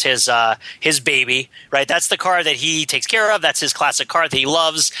 Which is his baby, right? That's the car that he takes care of. That's his classic car that he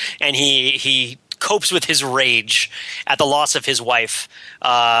loves, and he copes with his rage at the loss of his wife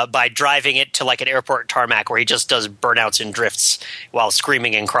by driving it to like an airport tarmac where he just does burnouts and drifts while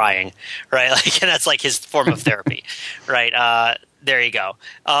screaming and crying, right? Like, and that's like his form of therapy, right? There you go.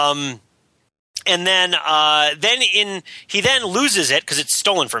 And then he then loses it because it's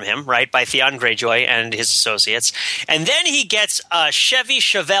stolen from him, right, by Theon Greyjoy and his associates. And then he gets a Chevy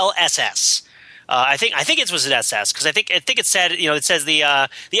Chevelle SS. I think it was an SS because I think it said, it says the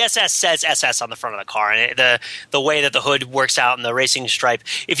SS says SS on the front of the car, and the way that the hood works out and the racing stripe.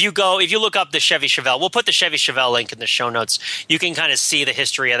 If you look up the Chevy Chevelle, we'll put the Chevy Chevelle link in the show notes. You can kind of see the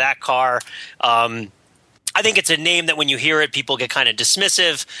history of that car. I think it's a name that when you hear it, people get kind of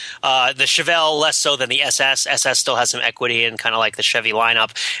dismissive. The Chevelle less so than the SS. SS still has some equity in kind of like the Chevy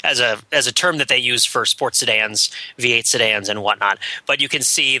lineup as a term that they use for sports sedans, V8 sedans, and whatnot. But you can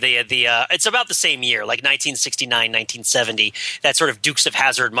see the it's about the same year, like 1969, 1970. That sort of Dukes of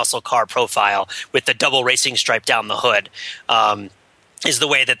Hazzard muscle car profile with the double racing stripe down the hood is the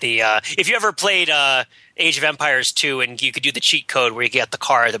way that if you ever played Age of Empires 2 and you could do the cheat code where you get the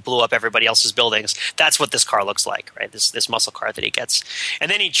car that blew up everybody else's buildings, that's what this car looks like, right? This muscle car that he gets. And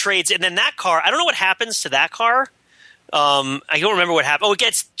then he trades, and then that car, I don't know what happens to that car. I don't remember what happened. Oh, it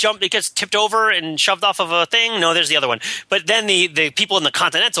gets tipped over and shoved off of a thing? No, there's the other one. But then the people in the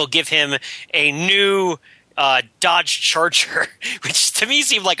Continental give him a new Dodge Charger, which to me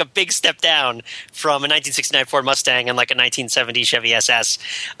seemed like a big step down from a 1969 Ford Mustang and like a 1970 Chevy SS.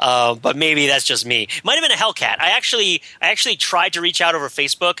 But maybe that's just me. Might have been a Hellcat. I actually tried to reach out over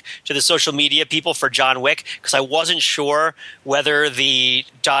Facebook to the social media people for John Wick because I wasn't sure whether the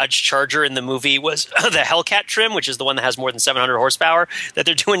Dodge Charger in the movie was the Hellcat trim, which is the one that has more than 700 horsepower that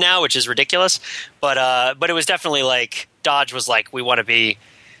they're doing now, which is ridiculous. But it was definitely like Dodge was like, we want to be.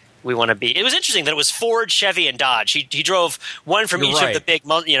 It was interesting that it was Ford, Chevy, and Dodge. He drove one from each of the big,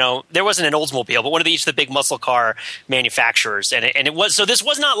 there wasn't an Oldsmobile, but one of each of the big muscle car manufacturers. And it was, so this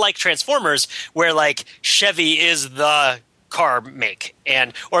was not like Transformers where like Chevy is the car make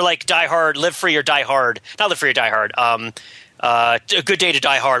or like Die Hard, Live Free or Die Hard, not Live Free or Die Hard. A Good Day to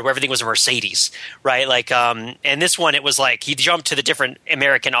Die Hard, where everything was a Mercedes, right? Like, and this one, it was like he jumped to the different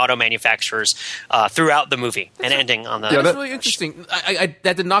American auto manufacturers throughout the movie and ending on the. Yeah, that's really interesting. I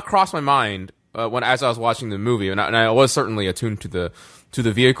that did not cross my mind as I was watching the movie, and I was certainly attuned to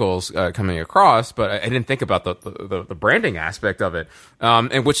the vehicles coming across, but I didn't think about the branding aspect of it,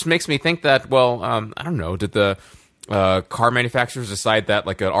 and which makes me think that I don't know, did the car manufacturers decide that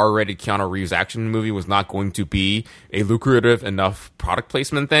like an R-rated Keanu Reeves action movie was not going to be a lucrative enough product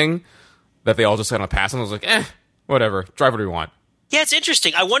placement thing that they all just kind of passed and was like, whatever, drive whatever you want. Yeah, it's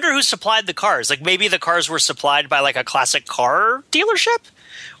interesting. I wonder who supplied the cars. Like maybe the cars were supplied by like a classic car dealership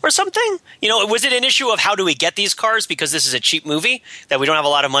or something. Was it an issue of how do we get these cars because this is a cheap movie that we don't have a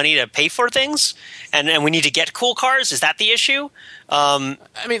lot of money to pay for things and we need to get cool cars? Is that the issue?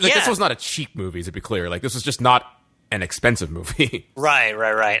 This was not a cheap movie, to be clear. Like this was just not an expensive movie. Right.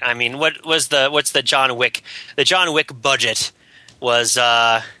 I mean, what's the John Wick? The John Wick budget was,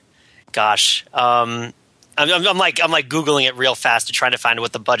 I'm like Googling it real fast to try to find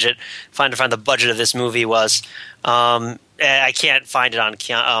what the budget, find the budget of this movie was. I can't find it on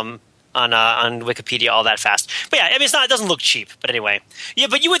Wikipedia all that fast. But yeah, I mean, it doesn't look cheap. But anyway, yeah.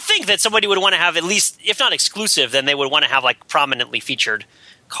 But you would think that somebody would want to have at least, if not exclusive, then they would want to have like prominently featured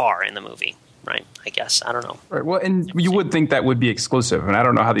car in the movie. Right, I guess. I don't know. Right. Well, and you would think that would be exclusive. And I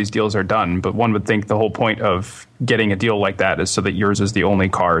don't know how these deals are done, but one would think the whole point of getting a deal like that is so that yours is the only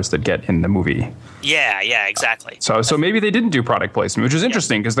cars that get in the movie. Yeah, exactly. So maybe they didn't do product placement, which is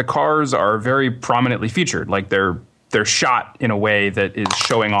interesting because the cars are very prominently featured. Like they're shot in a way that is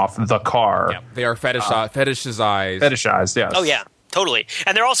showing off the car. Yeah, they are fetishized. Fetishized, yes. Oh, yeah. Totally.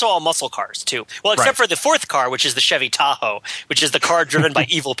 And they're also all muscle cars, too. Well, except for the fourth car, which is the Chevy Tahoe, which is the car driven by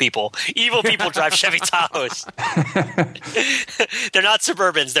evil people. Evil people drive Chevy Tahoes. They're not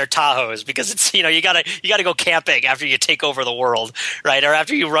Suburbans, they're Tahoes, because it's, you gotta go camping after you take over the world, right? Or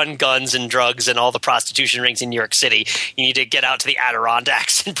after you run guns and drugs and all the prostitution rings in New York City. You need to get out to the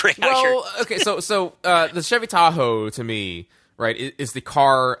Adirondacks and bring out your... okay, so the Chevy Tahoe, to me, right, is the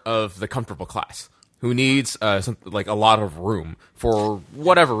car of the comfortable class, who needs like a lot of room for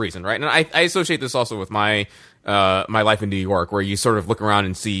whatever reason, right? And I associate this also with my life in New York, where you sort of look around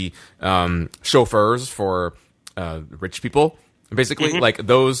and see chauffeurs for rich people. Basically, like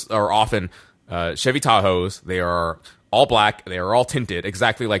those are often Chevy Tahoes. They are all black. They are all tinted,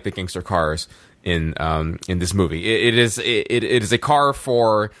 exactly like the gangster cars in this movie. It is a car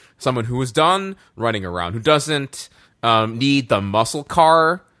for someone who is done running around, who doesn't need the muscle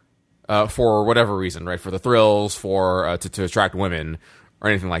car. For whatever reason, right? For the thrills, for to attract women, or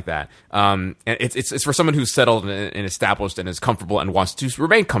anything like that. And it's for someone who's settled and established and is comfortable and wants to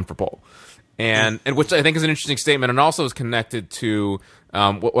remain comfortable. And which I think is an interesting statement, and also is connected to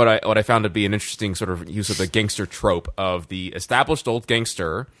what I found to be an interesting sort of use of the gangster trope of the established old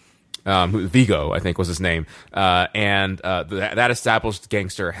gangster. Who Vigo, I think, was his name, and that established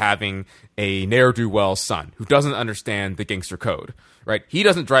gangster having a ne'er-do-well son who doesn't understand the gangster code. Right, he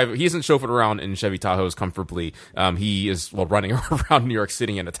doesn't drive. He isn't chauffeured around in Chevy Tahoes comfortably. He is running around New York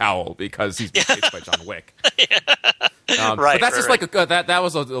City in a towel because he's been chased by John Wick. But that's just like that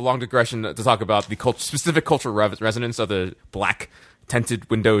was a long digression to talk about the specific cultural resonance of the black tinted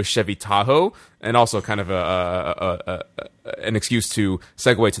window Chevy Tahoe, and also kind of an excuse to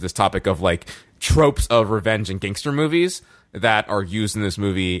segue to this topic of like tropes of revenge and gangster movies that are used in this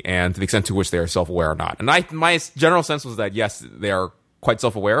movie, and to the extent to which they are self-aware or not. And my general sense was that yes, they are quite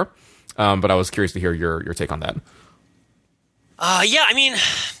self-aware, but I was curious to hear your take on that. Yeah, I mean,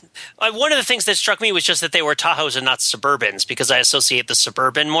 one of the things that struck me was just that they were Tahoes and not Suburbans, because I associate the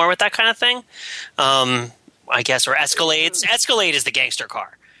Suburban more with that kind of thing, I guess, or Escalades. Escalade is the gangster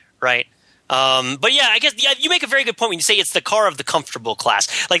car, right? But yeah, I guess you make a very good point when you say it's the car of the comfortable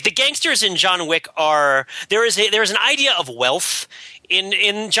class. Like the gangsters in John Wick there is an idea of wealth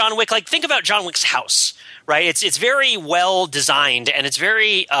in John Wick. Like think about John Wick's house, right? It's very well designed, and it's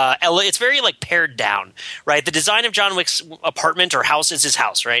very like pared down, right? The design of John Wick's apartment or house is his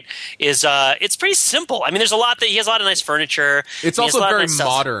house, right? It's pretty simple. I mean, he has a lot of nice furniture. It's also very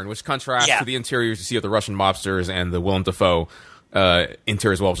modern, which contrasts to the interiors you see of the Russian mobsters and the Willem Dafoe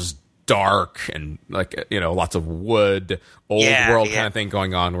interior as well, which is dark and like lots of wood, old world kind of thing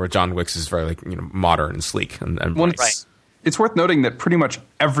going on, where John Wick's is very like modern and sleek and bright. Right. It's worth noting that pretty much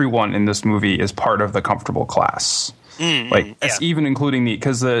everyone in this movie is part of the comfortable class. Even including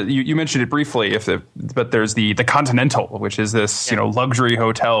because you mentioned it briefly, but there's the Continental, which is this luxury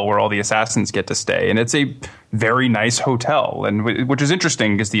hotel where all the assassins get to stay, and it's a very nice hotel, and which is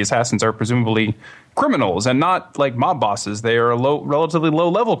interesting because the assassins are presumably criminals and not like mob bosses. They are relatively low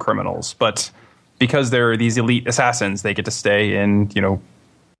level criminals, but because they're these elite assassins, they get to stay in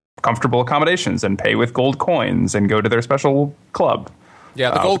comfortable accommodations and pay with gold coins and go to their special club.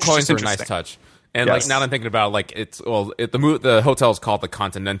 Yeah, the gold coins are a nice touch. And like now that I'm thinking about the hotel is called the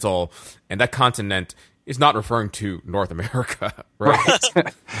Continental, and that continent is not referring to North America, right?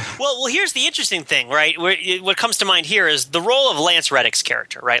 Well, here's the interesting thing, right? What comes to mind here is the role of Lance Reddick's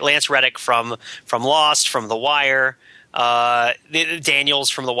character, right? Lance Reddick from Lost, from The Wire, Daniels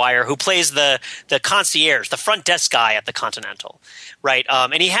from The Wire, who plays the concierge, the front desk guy at the Continental, right?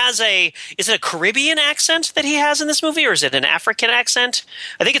 And he has is it a Caribbean accent that he has in this movie, or is it an African accent?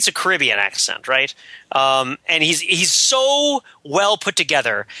 I think it's a Caribbean accent, right? And he's so well put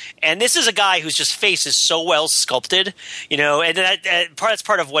together, and this is a guy whose just face is so well sculpted, and that's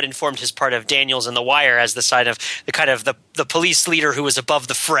part of what informed his part of Daniels in The Wire as the side of the kind of the police leader who was above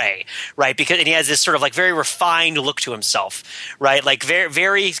the fray, right? And he has this sort of like very refined look to himself, right? Like very,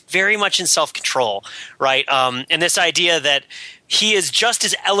 very, very much in self-control, right? And this idea that he is just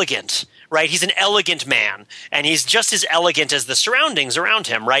as elegant, right? He's an elegant man, and he's just as elegant as the surroundings around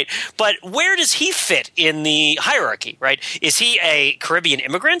him, right? But where does he fit in the hierarchy, right? Is he a Caribbean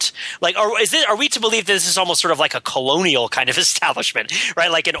immigrant? Like, are we to believe that this is almost sort of like a colonial kind of establishment,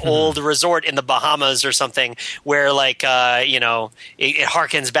 right? Like an old resort in the Bahamas or something, where like it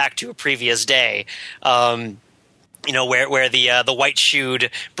harkens back to a previous day. Where the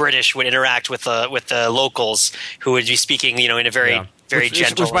white-shoed British would interact with the locals who would be speaking, in a very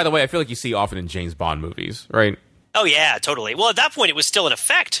gentle. Which, by the way, I feel like you see often in James Bond movies, right? Oh yeah, totally. Well, at that point, it was still in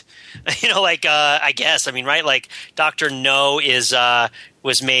effect. I guess. I mean, right? Like Doctor No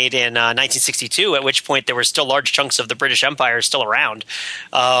was made in 1962. At which point, there were still large chunks of the British Empire still around.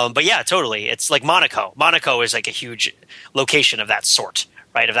 But yeah, totally. It's like Monaco. Monaco is like a huge location of that sort,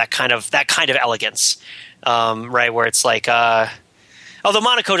 right? Of that kind of elegance, right? Where it's like. Although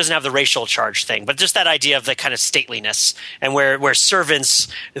Monaco doesn't have the racial charge thing, but just that idea of the kind of stateliness and where servants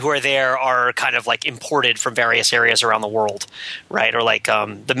who are there are kind of like imported from various areas around the world, right? Or like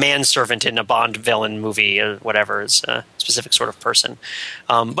the manservant in a Bond villain movie or whatever is a specific sort of person.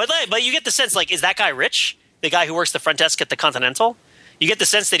 But you get the sense, like, is that guy rich? The guy who works the front desk at the Continental? You get the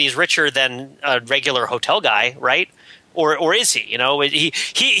sense that he's richer than a regular hotel guy, right? Or is he?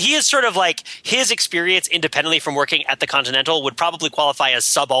 He is sort of like his experience independently from working at the Continental would probably qualify as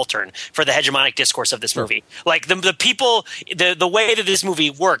subaltern for the hegemonic discourse of this movie. Like the people, the way that this movie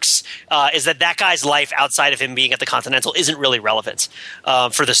works is that guy's life outside of him being at the Continental isn't really relevant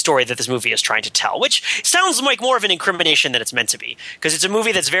for the story that this movie is trying to tell, which sounds like more of an incrimination than it's meant to be, because it's a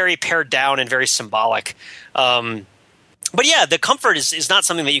movie that's very pared down and very symbolic. But yeah, the comfort is not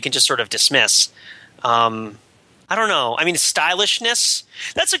something that you can just sort of dismiss. I don't know. I mean, stylishness.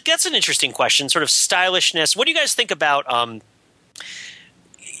 That's an interesting question. Sort of stylishness. What do you guys think about?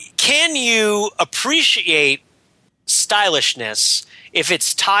 Can you appreciate stylishness if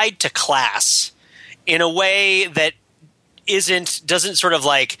it's tied to class in a way that doesn't sort of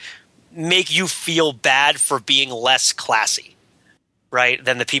like make you feel bad for being less classy, right,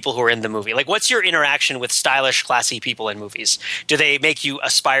 than the people who are in the movie? Like, what's your interaction with stylish, classy people in movies? Do they make you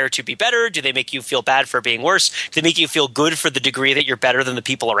aspire to be better? Do they make you feel bad for being worse? Do they make you feel good for the degree that you're better than the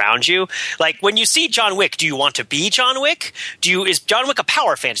people around you? Like, when you see John Wick, do you want to be John Wick? Is John Wick a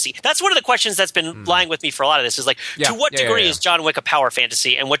power fantasy? That's one of the questions that's been lying with me for a lot of this, is like, to what degree is John Wick a power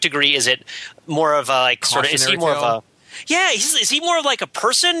fantasy, and what degree is it more of a, like, sort of, is he more of a... Yeah, is he more of like a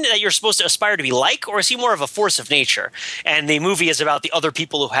person that you're supposed to aspire to be like, or is he more of a force of nature? And the movie is about the other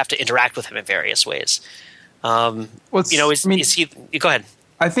people who have to interact with him in various ways. Is he? Go ahead.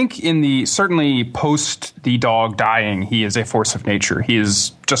 I think certainly post the dog dying, he is a force of nature. He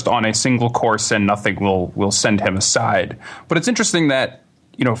is just on a single course, and nothing will send him aside. But it's interesting that,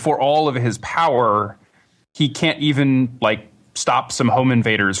 for all of his power, he can't even like stop some home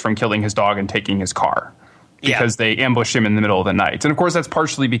invaders from killing his dog and taking his car. Because they ambush him in the middle of the night. And of course, that's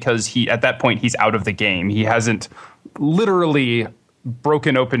partially because at that point, he's out of the game. He hasn't literally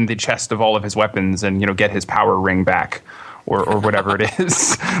broken open the chest of all of his weapons and, get his power ring back or whatever it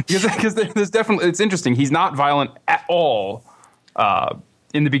is. because there's definitely, it's interesting. He's not violent at all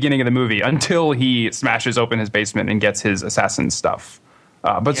in the beginning of the movie until he smashes open his basement and gets his assassin stuff.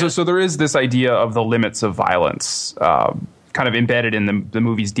 So there is this idea of the limits of violence kind of embedded in the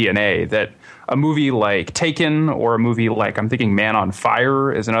movie's DNA, that a movie like Taken or a movie like, I'm thinking Man on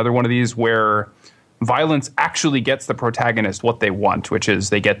Fire is another one of these, where violence actually gets the protagonist what they want, which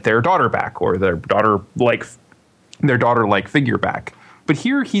is they get their daughter back, or their daughter-like figure back. But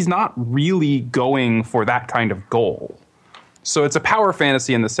here he's not really going for that kind of goal. So it's a power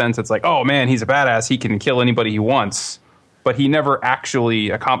fantasy in the sense it's like, oh man, he's a badass, he can kill anybody he wants. But he never actually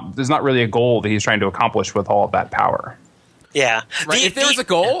there's not really a goal that he's trying to accomplish with all of that power. Yeah. Right. If there was a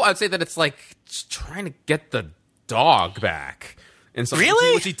goal, I'd say that it's like trying to get the dog back.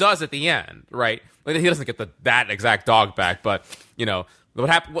 Really? Which he does at the end, right? Like, he doesn't get that exact dog back, but, what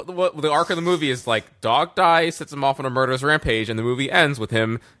happened? What the arc of the movie is like, dog dies, sets him off on a murderous rampage, and the movie ends with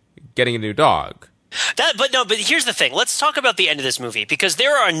him getting a new dog. But here's the thing. Let's talk about the end of this movie, because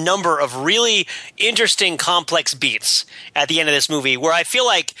there are a number of really interesting, complex beats at the end of this movie where I feel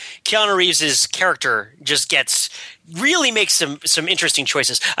like Keanu Reeves' character just makes some interesting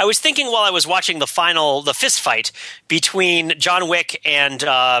choices. I was thinking while I was watching the fist fight between John Wick and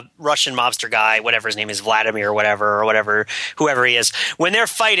Russian mobster guy, whatever his name is, Vladimir or whatever, whoever he is, when they're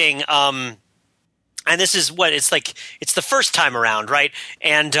fighting, and this is it's the first time around, right?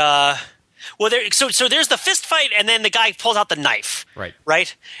 And so there's the fist fight, and then the guy pulls out the knife,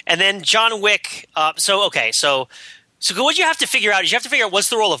 right, and then John Wick. So what you have to figure out is what's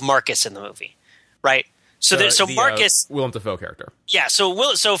the role of Marcus in the movie, right? So Marcus, Willem Dafoe character. Yeah. So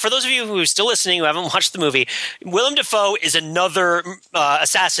for those of you who are still listening who haven't watched the movie, Willem Dafoe is another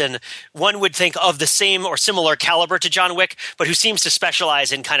assassin. One would think of the same or similar caliber to John Wick, but who seems to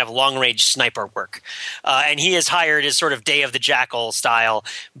specialize in kind of long range sniper work. And he is hired as sort of Day of the Jackal style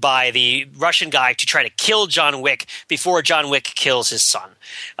by the Russian guy to try to kill John Wick before John Wick kills his son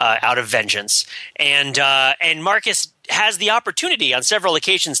out of vengeance. And Marcus has the opportunity on several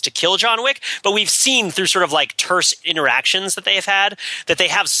occasions to kill John Wick, but we've seen through sort of like terse interactions that they have had that they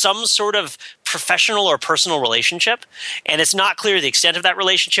have some sort of professional or personal relationship, and it's not clear the extent of that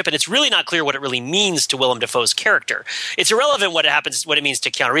relationship, and it's really not clear what it really means to Willem Dafoe's character. It's irrelevant what it means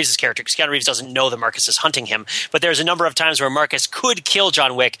to Keanu Reeves' character, because Keanu Reeves doesn't know that Marcus is hunting him, but there's a number of times where Marcus could kill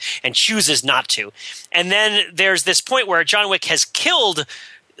John Wick and chooses not to. And then there's this point where John Wick has killed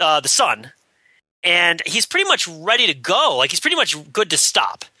the son, and he's pretty much ready to go. Like, he's pretty much good to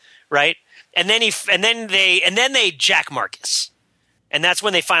stop, right? And then they jack Marcus. And that's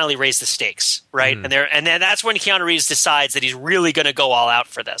when they finally raise the stakes, right? And then that's when Keanu Reeves decides that he's really going to go all out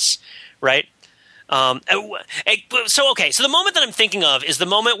for this, right? So the moment that I'm thinking of is the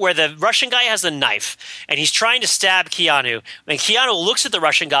moment where the Russian guy has the knife and he's trying to stab Keanu, and Keanu looks at the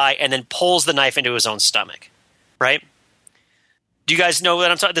Russian guy and then pulls the knife into his own stomach, right? Do you guys know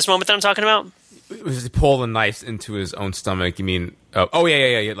what this moment that I'm talking about? Was he pull the knife into his own stomach? You mean? Oh,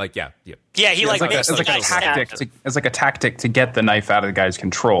 yeah. Yeah, he makes the guy tactic. It's like a tactic to get the knife out of the guy's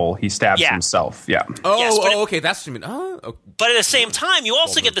control. He stabs himself. Yeah. Okay, that's what you mean. Oh, okay. But at the same time, you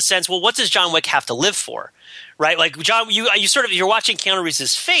also get the sense, well, what does John Wick have to live for? Right? Like, John, you're watching Keanu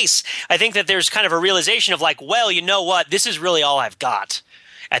Reeves' face. I think that there's kind of a realization of like, well, you know what? This is really all I've got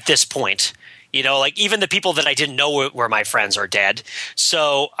at this point. You know, like, even the people that I didn't know were my friends are dead.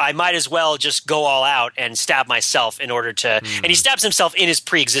 So I might as well just go all out and stab myself in order to and he stabs himself in his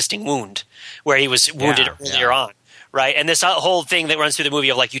pre-existing wound where he was wounded earlier on. Right. And this whole thing that runs through the movie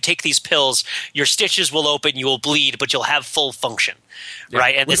of like, you take these pills, your stitches will open, you will bleed, but you'll have full function. Yeah.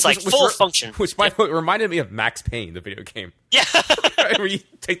 Right. And it's full function. Which, by the way, reminded me of Max Payne, the video game. Yeah. Where you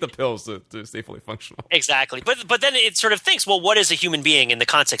take the pills to stay fully functional. Exactly. But then it sort of thinks, well, what is a human being in the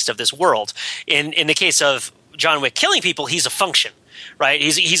context of this world? In the case of John Wick killing people, he's a function. Right.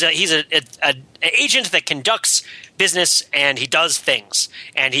 He's an agent that conducts business and he does things.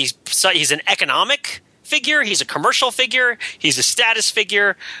 And he's an economic figure, he's a commercial figure, he's a status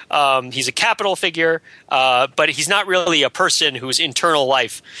figure, he's a capital figure, but he's not really a person whose internal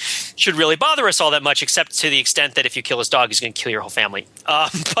life should really bother us all that much, except to the extent that if you kill his dog, he's going to kill your whole family.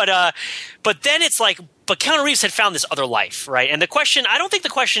 But then it's like, but Keanu Reeves had found this other life, right? And the question, I don't think the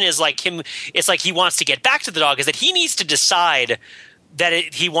question is like him, it's like he wants to get back to the dog, is that he needs to decide that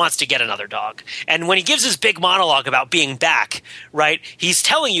he wants to get another dog. And when he gives his big monologue about being back, right, he's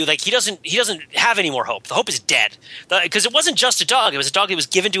telling you like he doesn't have any more hope. The hope is dead. Because it wasn't just a dog. It was a dog that was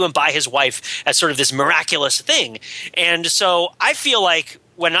given to him by his wife as sort of this miraculous thing. And so I feel like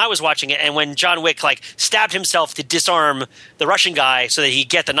when I was watching it and when John Wick like stabbed himself to disarm the Russian guy so that he'd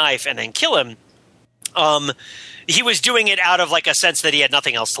get the knife and then kill him, he was doing it out of like a sense that he had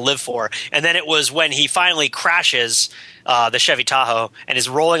nothing else to live for. And then it was when he finally crashes the Chevy Tahoe and is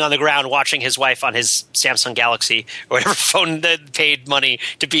rolling on the ground watching his wife on his Samsung Galaxy or whatever phone that paid money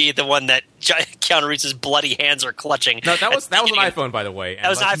to be the one that Keanu Reeves' bloody hands are clutching. No, that was an iPhone, by the way. That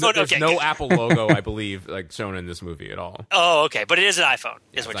was an iPhone? There's no Apple logo, I believe, like shown in this movie at all. Oh, okay. But it is an iPhone,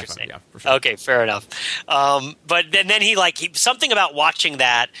 is what you're saying. Yeah, for sure. Okay, fair enough. But then he something about watching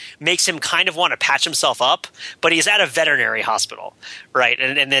that makes him kind of want to patch himself up, but he's at a veterinary hospital, right?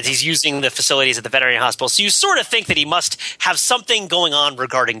 And that he's using the facilities at the veterinary hospital. So you sort of think that he must have something going on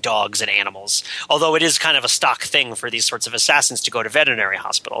regarding dogs and animals, although it is kind of a stock thing for these sorts of assassins to go to veterinary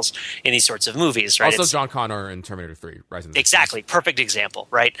hospitals in these sorts of movies, right? Also, John Connor in Terminator 3, Rising. Exactly. Perfect example,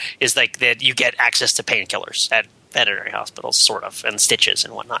 right? Is like that you get access to painkillers at veterinary hospitals, sort of, and stitches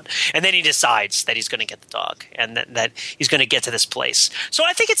and whatnot. And then he decides that he's going to get the dog and that he's going to get to this place. So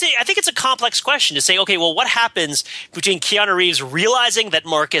I think it's a complex question to say, okay, well, what happens between Keanu Reeves realizing that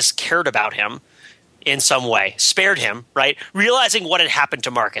Marcus cared about him in some way, spared him, right? Realizing what had happened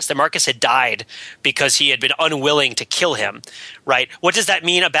to Marcus, that Marcus had died because he had been unwilling to kill him, right? What does that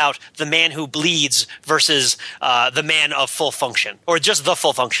mean about the man who bleeds versus the man of full function, or just the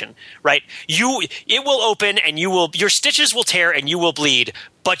full function, right? It will open and your stitches will tear and you will bleed,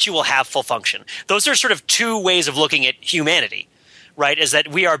 but you will have full function. Those are sort of two ways of looking at humanity. Right, is that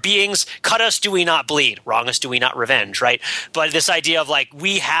we are beings, cut us, do we not bleed? Wrong us, do we not revenge, right? But this idea of like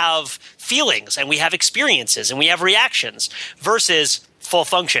we have feelings and we have experiences and we have reactions versus full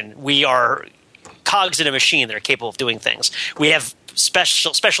function. We are cogs in a machine that are capable of doing things. We have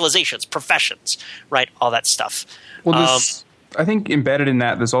specializations, professions, right? All that stuff. Well, I think embedded in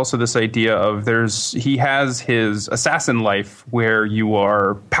that, there's also this idea of he has his assassin life where you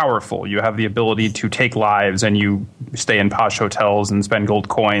are powerful. You have the ability to take lives and you stay in posh hotels and spend gold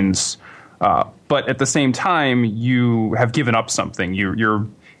coins. But at the same time, you have given up something. You're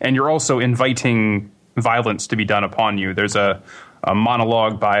also inviting violence to be done upon you. There's a a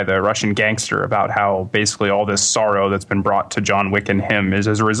monologue by the Russian gangster about how basically all this sorrow that's been brought to John Wick and him is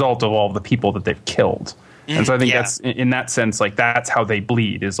as a result of all the people that they've killed. And so I think that's, in that sense, like, that's how they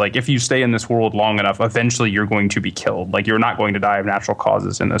bleed, is like, if you stay in this world long enough, eventually you're going to be killed. Like, you're not going to die of natural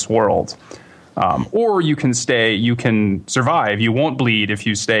causes in this world. Or you can survive. You won't bleed if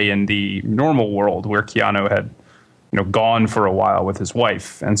you stay in the normal world where Keanu had, gone for a while with his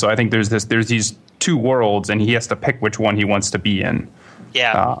wife. And so I think there's these two worlds, and he has to pick which one he wants to be in.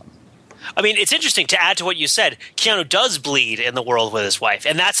 Yeah. I mean, it's interesting to add to what you said. Keanu does bleed in the world with his wife,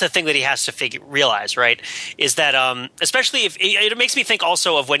 and that's the thing that he has to realize, right? Is that especially if it makes me think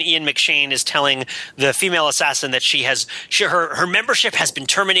also of when Ian McShane is telling the female assassin that her membership has been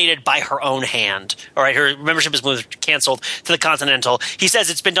terminated by her own hand. All right, her membership is canceled to the Continental. He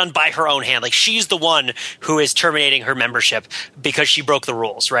says it's been done by her own hand. Like, she's the one who is terminating her membership because she broke the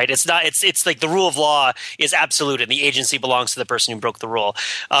rules, right? It's not. It's like the rule of law is absolute, and the agency belongs to the person who broke the rule.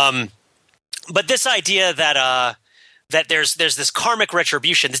 But this idea that there's this karmic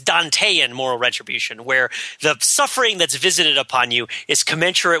retribution, this Dantean moral retribution, where the suffering that's visited upon you is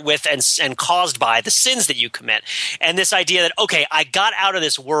commensurate with and caused by the sins that you commit. And this idea that, okay, I got out of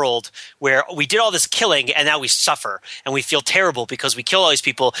this world where we did all this killing and now we suffer and we feel terrible because we kill all these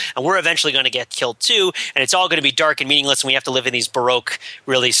people and we're eventually going to get killed too, and it's all going to be dark and meaningless, and we have to live in these Baroque,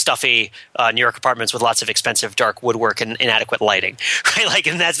 really stuffy New York apartments with lots of expensive dark woodwork and inadequate lighting, right? Like,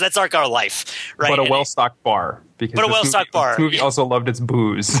 and that's our life, right? But a well-stocked bar. But a well-stocked bar. This movie also loved its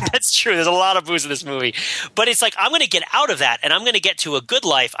booze. That's true. There's a lot of booze in this movie. But it's like, I'm going to get out of that, and I'm going to get to a good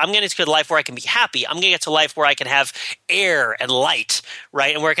life. I'm going to get to a life where I can be happy. I'm going to get to a life where I can have air and light,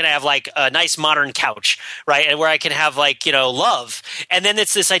 right? And where I can have, like, a nice modern couch, right? And where I can have, like, love. And then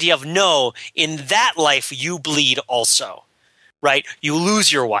it's this idea of, no, in that life, you bleed also. Right? You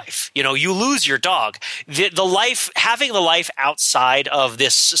lose your wife. You lose your dog. Having the life outside of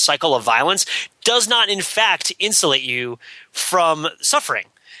this cycle of violence does not, in fact, insulate you from suffering.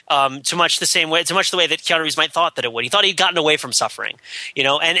 Too much the way that Keanu Reeves might thought that it would. He thought he'd gotten away from suffering, and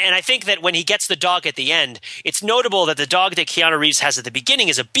I think that when he gets the dog at the end, it's notable that the dog that Keanu Reeves has at the beginning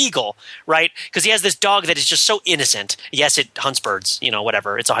is a beagle, right? Because he has this dog that is just so innocent. Yes, it hunts birds,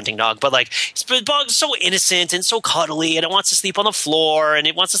 whatever. It's a hunting dog, but like, the dog's so innocent and so cuddly, and it wants to sleep on the floor, and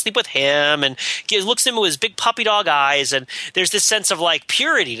it wants to sleep with him, and it looks at him with his big puppy dog eyes, and there's this sense of like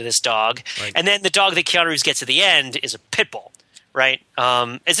purity to this dog. Right. And then the dog that Keanu Reeves gets at the end is a pit bull. Right?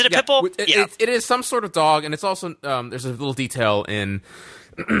 Is it a pit bull? It is some sort of dog, and it's also there's a little detail in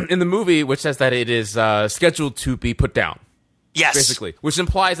the movie which says that it is scheduled to be put down. Yes, basically, which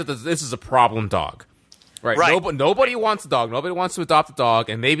implies that this is a problem dog. Right. Nobody wants a dog. Nobody wants to adopt a dog,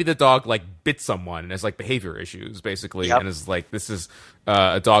 and maybe the dog like bit someone and has like behavior issues, basically, and is like, this is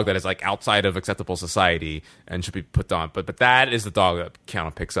a dog that is like outside of acceptable society and should be put down. But that is the dog that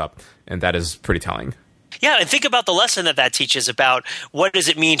Keanu picks up, and that is pretty telling. Yeah, and think about the lesson that teaches about what does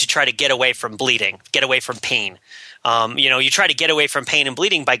it mean to try to get away from bleeding, get away from pain. You try to get away from pain and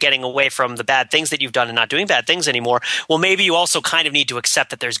bleeding by getting away from the bad things that you've done and not doing bad things anymore. Well, maybe you also kind of need to accept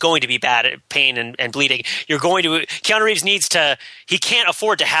that there's going to be bad pain and bleeding. Keanu Reeves he can't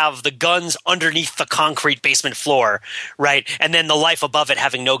afford to have the guns underneath the concrete basement floor, right? And then the life above it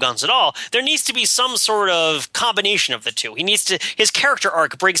having no guns at all. There needs to be some sort of combination of the two. His character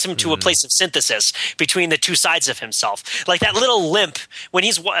arc brings him to a place of synthesis between the two sides of himself. Like that little limp when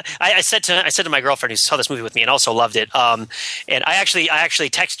I said to my girlfriend who saw this movie with me and also loved it. And I actually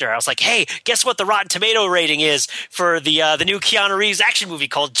texted her. I was like, "Hey, guess what the Rotten Tomato rating is for the new Keanu Reeves action movie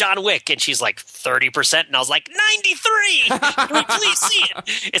called John Wick?" And she's like, 30%. And I was like, 93. Can we please see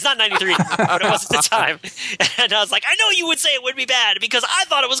it? It's not 93, but it was at the time. And I was like, I know you would say it would be bad because I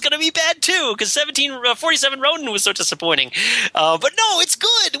thought it was going to be bad too. Because 47 Ronin was so disappointing. But no, it's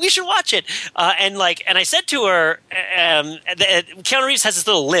good. We should watch it. And I said to her, Keanu Reeves has this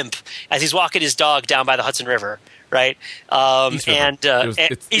little limp as he's walking his dog down by the Hudson River. Right, East River.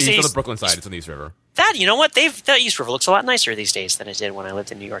 He's on the Brooklyn side. It's on the East River. That, you know what? The East River looks a lot nicer these days than it did when I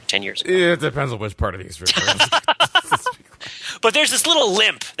lived in New York 10 years ago. It depends on which part of the East River. But there's this little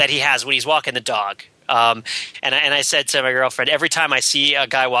limp that he has when he's walking the dog. And I said to my girlfriend, every time I see a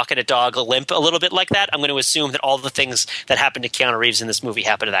guy walking a dog limp a little bit like that, I'm going to assume that all the things that happened to Keanu Reeves in this movie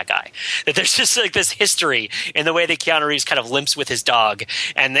happened to that guy. That there's just like this history in the way that Keanu Reeves kind of limps with his dog,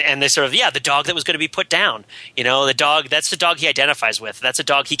 and they sort of the dog that was going to be put down. The dog, that's the dog he identifies with. That's a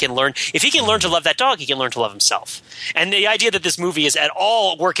dog he can learn. If he can learn to love that dog, he can learn to love himself. And the idea that this movie is at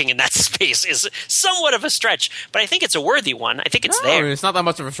all working in that space is somewhat of a stretch, but I think it's a worthy one. I think it's there. I mean, it's not that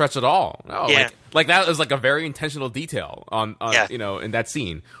much of a stretch at all. No, yeah. Like that is like a very intentional detail on in that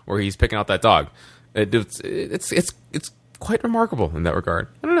scene where he's picking out that dog. It's quite remarkable in that regard.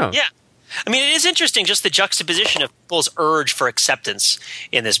 I don't know. Yeah. I mean, it is interesting just the juxtaposition of people's urge for acceptance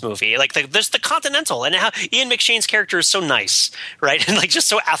in this movie. Like, there's the Continental, and how Ian McShane's character is so nice, right? And, like, just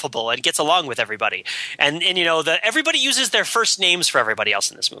so affable and gets along with everybody. And you know, everybody uses their first names for everybody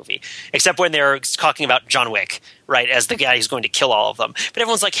else in this movie, except when they're talking about John Wick, right, as the guy who's going to kill all of them. But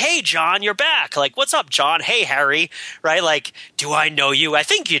everyone's like, hey, John, you're back. Like, what's up, John? Hey, Harry, right? Like, do I know you? I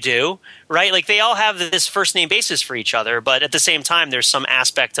think you do, right? Like, they all have this first name basis for each other, but at the same time, there's some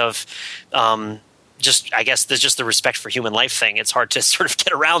aspect of just, I guess, there's just the respect for human life thing. It's hard to sort of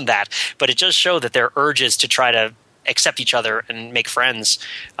get around that, but it does show that their urges to try to accept each other and make friends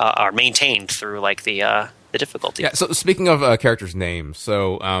are maintained through, like, the difficulty. Yeah, so speaking of characters' names,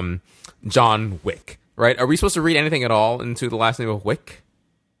 so John Wick, right? Are we supposed to read anything at all into the last name of Wick?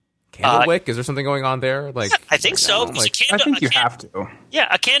 Candlewick? Is there something going on there? Like, I think so. I think you have to. Yeah,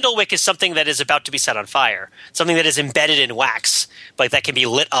 a candle wick is something that is about to be set on fire, something that is embedded in wax, like that can be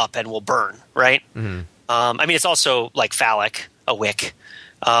lit up and will burn, right? Mm-hmm. I mean, it's also like phallic, a wick.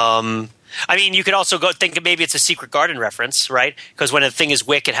 I mean, you could also go think maybe it's a Secret Garden reference, right? Because when a thing is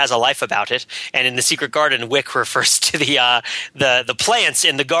wick, it has a life about it. And in the Secret Garden, wick refers to the plants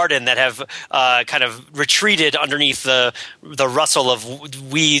in the garden that have kind of retreated underneath the rustle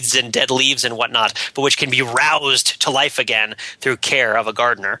of weeds and dead leaves and whatnot, but which can be roused to life again through care of a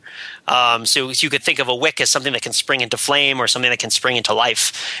gardener. So you could think of a wick as something that can spring into flame or something that can spring into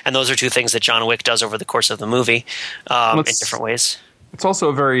life. And those are two things that John Wick does over the course of the movie in different ways. It's also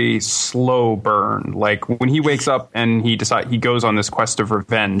a very slow burn. Like, when he wakes up and he goes on this quest of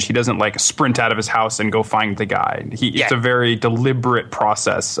revenge, he doesn't, like, sprint out of his house and go find the guy. It's a very deliberate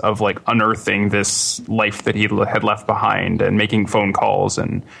process of, like, unearthing this life that he had left behind and making phone calls.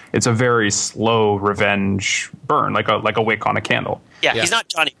 And it's a very slow revenge burn, like a wick on a candle. Yeah, he's not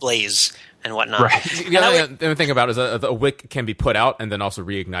Johnny Blaze and whatnot. Right. The other thing about it is a wick can be put out and then also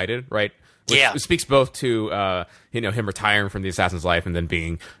reignited, right? Which speaks both to him retiring from the assassin's life and then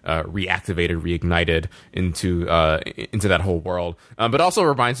being reactivated, reignited into that whole world. But also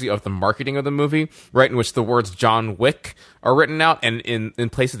reminds you of the marketing of the movie, right, in which the words John Wick are written out, and in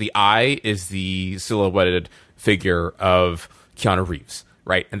place of the I is the silhouetted figure of Keanu Reeves,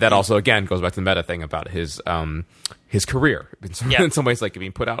 right? And that also, again, goes back to the meta thing about his career in some ways, like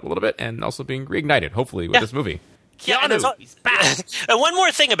being put out a little bit and also being reignited, hopefully, with this movie. Keanu, he's back. And one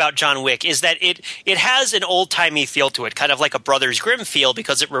more thing about John Wick is that it has an old-timey feel to it, kind of like a Brothers Grimm feel,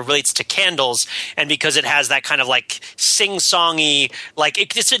 because it relates to candles and because it has that kind of like sing-songy, like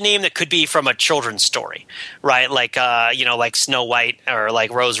it's a name that could be from a children's story, right? Like like Snow White or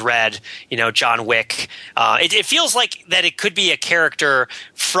like Rose Red, John Wick. It feels like that it could be a character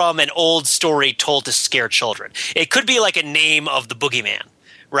from an old story told to scare children. It could be like a name of the boogeyman,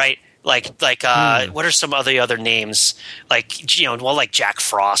 right? Like what are some other names? Like like Jack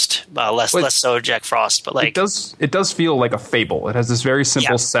Frost, less so Jack Frost, but like it does feel like a fable. It has this very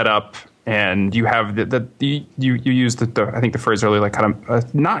simple setup, and you have you used I think the phrase earlier, like kind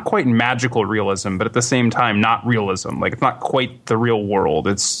of not quite magical realism, but at the same time not realism. Like, it's not quite the real world.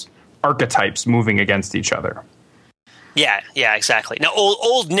 It's archetypes moving against each other. Yeah, exactly. Now,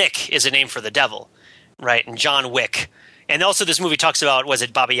 old Nick is a name for the devil, right? And John Wick. And also, this movie talks about, was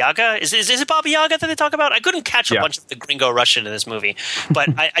it Baba Yaga? Is it Baba Yaga that they talk about? I couldn't catch a bunch of the gringo Russian in this movie, but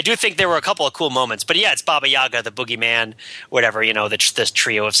I do think there were a couple of cool moments. But yeah, it's Baba Yaga, the boogeyman, whatever, this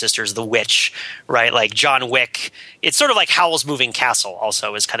trio of sisters, the witch, right? Like John Wick. It's sort of like Howl's Moving Castle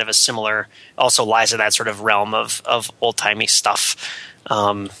also is kind of a similar, also lies in that sort of realm of old-timey stuff.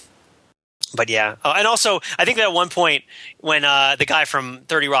 But yeah, and also I think that at one point when the guy from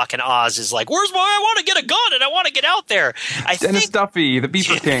 30 Rock and Oz is like, "Where's I want to get a gun and I want to get out there." Dennis Duffy, the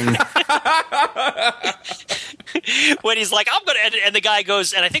Beaver King. When he's like, "I'm gonna," and the guy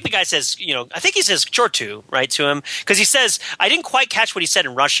goes, and I think the guy says, I think he says "chortu," right, to him, because he says, I didn't quite catch what he said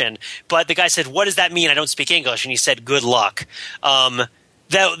in Russian, but the guy said, "What does that mean? I don't speak English," and he said, "Good luck."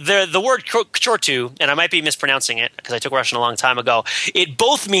 The word chortu, and I might be mispronouncing it because I took Russian a long time ago, it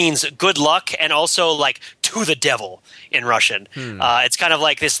both means good luck and also like to the devil in Russian. It's kind of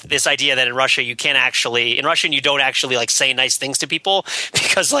like this idea that in Russia you don't actually like say nice things to people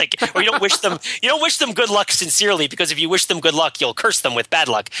because or you don't wish them good luck sincerely, because if you wish them good luck, you'll curse them with bad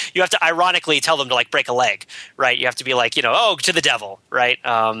luck. You have to ironically tell them to like break a leg, right? You have to be like, to the devil, right?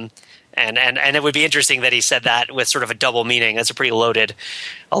 And it would be interesting that he said that with sort of a double meaning. That's a pretty loaded.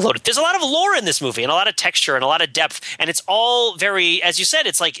 There's a lot of lore in this movie and a lot of texture and a lot of depth, and it's all very, as you said,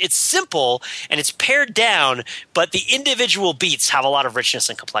 it's simple and it's pared down, but the individual beats have a lot of richness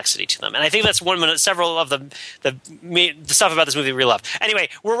and complexity to them. And I think that's several of the stuff about this movie we love. Anyway,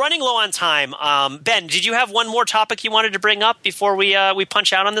 we're running low on time. Ben, did you have one more topic you wanted to bring up before we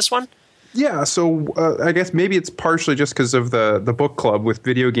punch out on this one? Yeah, so I guess maybe it's partially just because of the book club with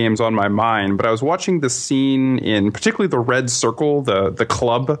video games on my mind, but I was watching the scene in particularly the Red Circle, the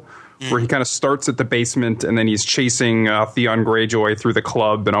club, where he kind of starts at the basement and then he's chasing Theon Greyjoy through the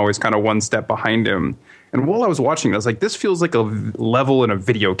club and always kind of one step behind him. And while I was watching, I was like, this feels like a level in a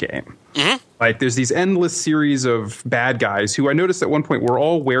video game. Mm-hmm. Like, there's these endless series of bad guys who I noticed at one point were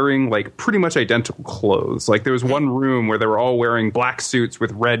all wearing, like, pretty much identical clothes. Like, there was one room where they were all wearing black suits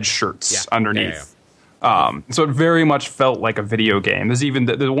with red shirts underneath. Yeah. So it very much felt like a video game. There's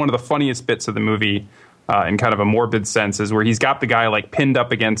one of the funniest bits of the movie, in kind of a morbid sense, is where he's got the guy, like, pinned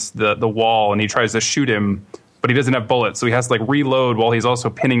up against the wall, and he tries to shoot him, but he doesn't have bullets. So he has to, like, reload while he's also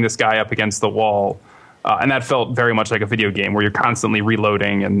pinning this guy up against the wall. And that felt very much like a video game where you're constantly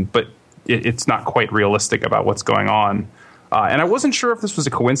reloading, but it's not quite realistic about what's going on. And I wasn't sure if this was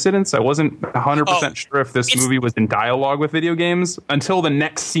a coincidence. I wasn't 100% sure if this movie was in dialogue with video games until the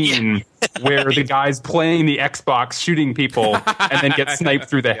next scene where the guy's playing the Xbox, shooting people, and then gets sniped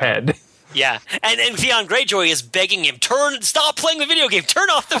through the head. Yeah, and Theon Greyjoy is begging him, stop playing the video game, turn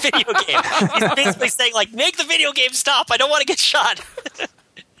off the video game. He's basically saying, like, make the video game stop. I don't want to get shot.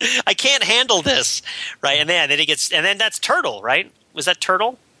 I can't handle this, right? And then that's Turtle, right? Was that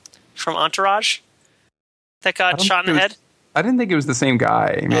Turtle from Entourage that got shot in the head? I didn't think it was the same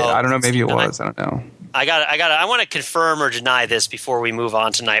guy. I don't know. Maybe it was. I don't know. I want to confirm or deny this before we move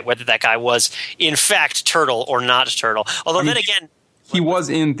on tonight, whether that guy was in fact Turtle or not Turtle. Although then again, he was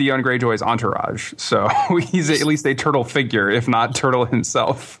in Theon Greyjoy's Entourage, so he's at least a Turtle figure, if not Turtle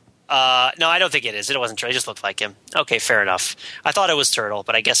himself. No, I don't think it is. It wasn't Turtle. It just looked like him. Okay, fair enough. I thought it was Turtle,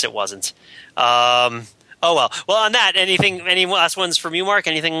 but I guess it wasn't. Oh, well. Well, on that, any last ones from you, Mark?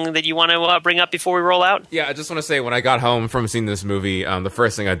 Anything that you want to bring up before we roll out? Yeah, I just want to say, when I got home from seeing this movie, the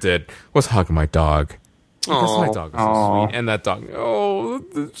first thing I did was hug my dog. Because my dog is so sweet. And that dog,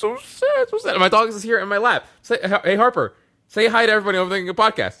 it's so sad, so sad. And my dog is here in my lap. Hey, Harper, say hi to everybody Overthinking a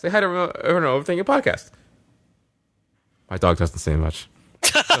Podcast. Say hi to everyone Overthinking a Podcast. My dog doesn't say much.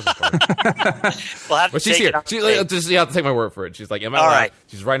 But she's here. You have to take my word for it. She's like in my lap. Right.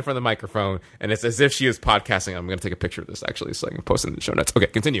 She's right in front of the microphone, and it's as if she is podcasting. I'm going to take a picture of this actually, so I can post it in the show notes. Okay,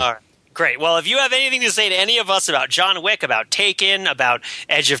 continue. All right. Great. Well, if you have anything to say to any of us about John Wick, about Taken, about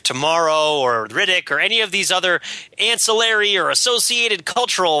Edge of Tomorrow, or Riddick, or any of these other ancillary or associated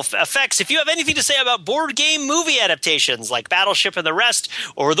cultural effects, if you have anything to say about board game movie adaptations like Battleship and the Rest,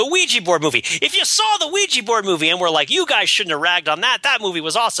 or the Ouija board movie, if you saw the Ouija board movie and were like, you guys shouldn't have ragged on that movie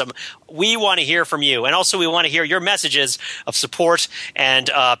was awesome, we want to hear from you. And also we want to hear your messages of support and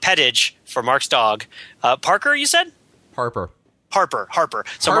pettage for Mark's dog. Parker, you said? Harper.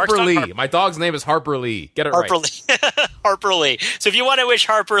 So Harper Lee. My dog's name is Harper Lee. Get it right. Harper Lee. So if you want to wish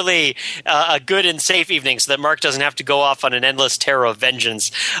Harper Lee a good and safe evening so that Mark doesn't have to go off on an endless terror of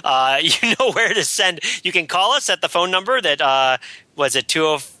vengeance, you know where to send. You can call us at the phone number that, was it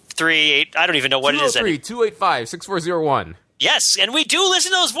 203? I don't even know what it is. 203-285-6401. Yes, and we do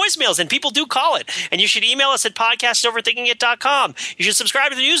listen to those voicemails, and people do call it. And you should email us at podcastoverthinkingit.com. You should subscribe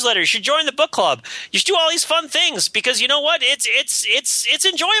to the newsletter. You should join the book club. You should do all these fun things because you know what? It's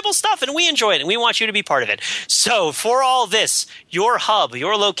enjoyable stuff, and we enjoy it, and we want you to be part of it. So for all this, your hub,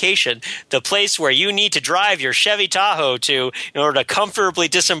 your location, the place where you need to drive your Chevy Tahoe to in order to comfortably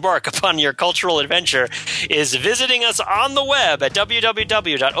disembark upon your cultural adventure is visiting us on the web at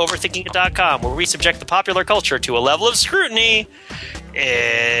www.overthinkingit.com, where we subject the popular culture to a level of scrutiny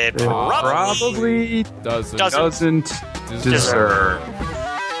it probably doesn't deserve.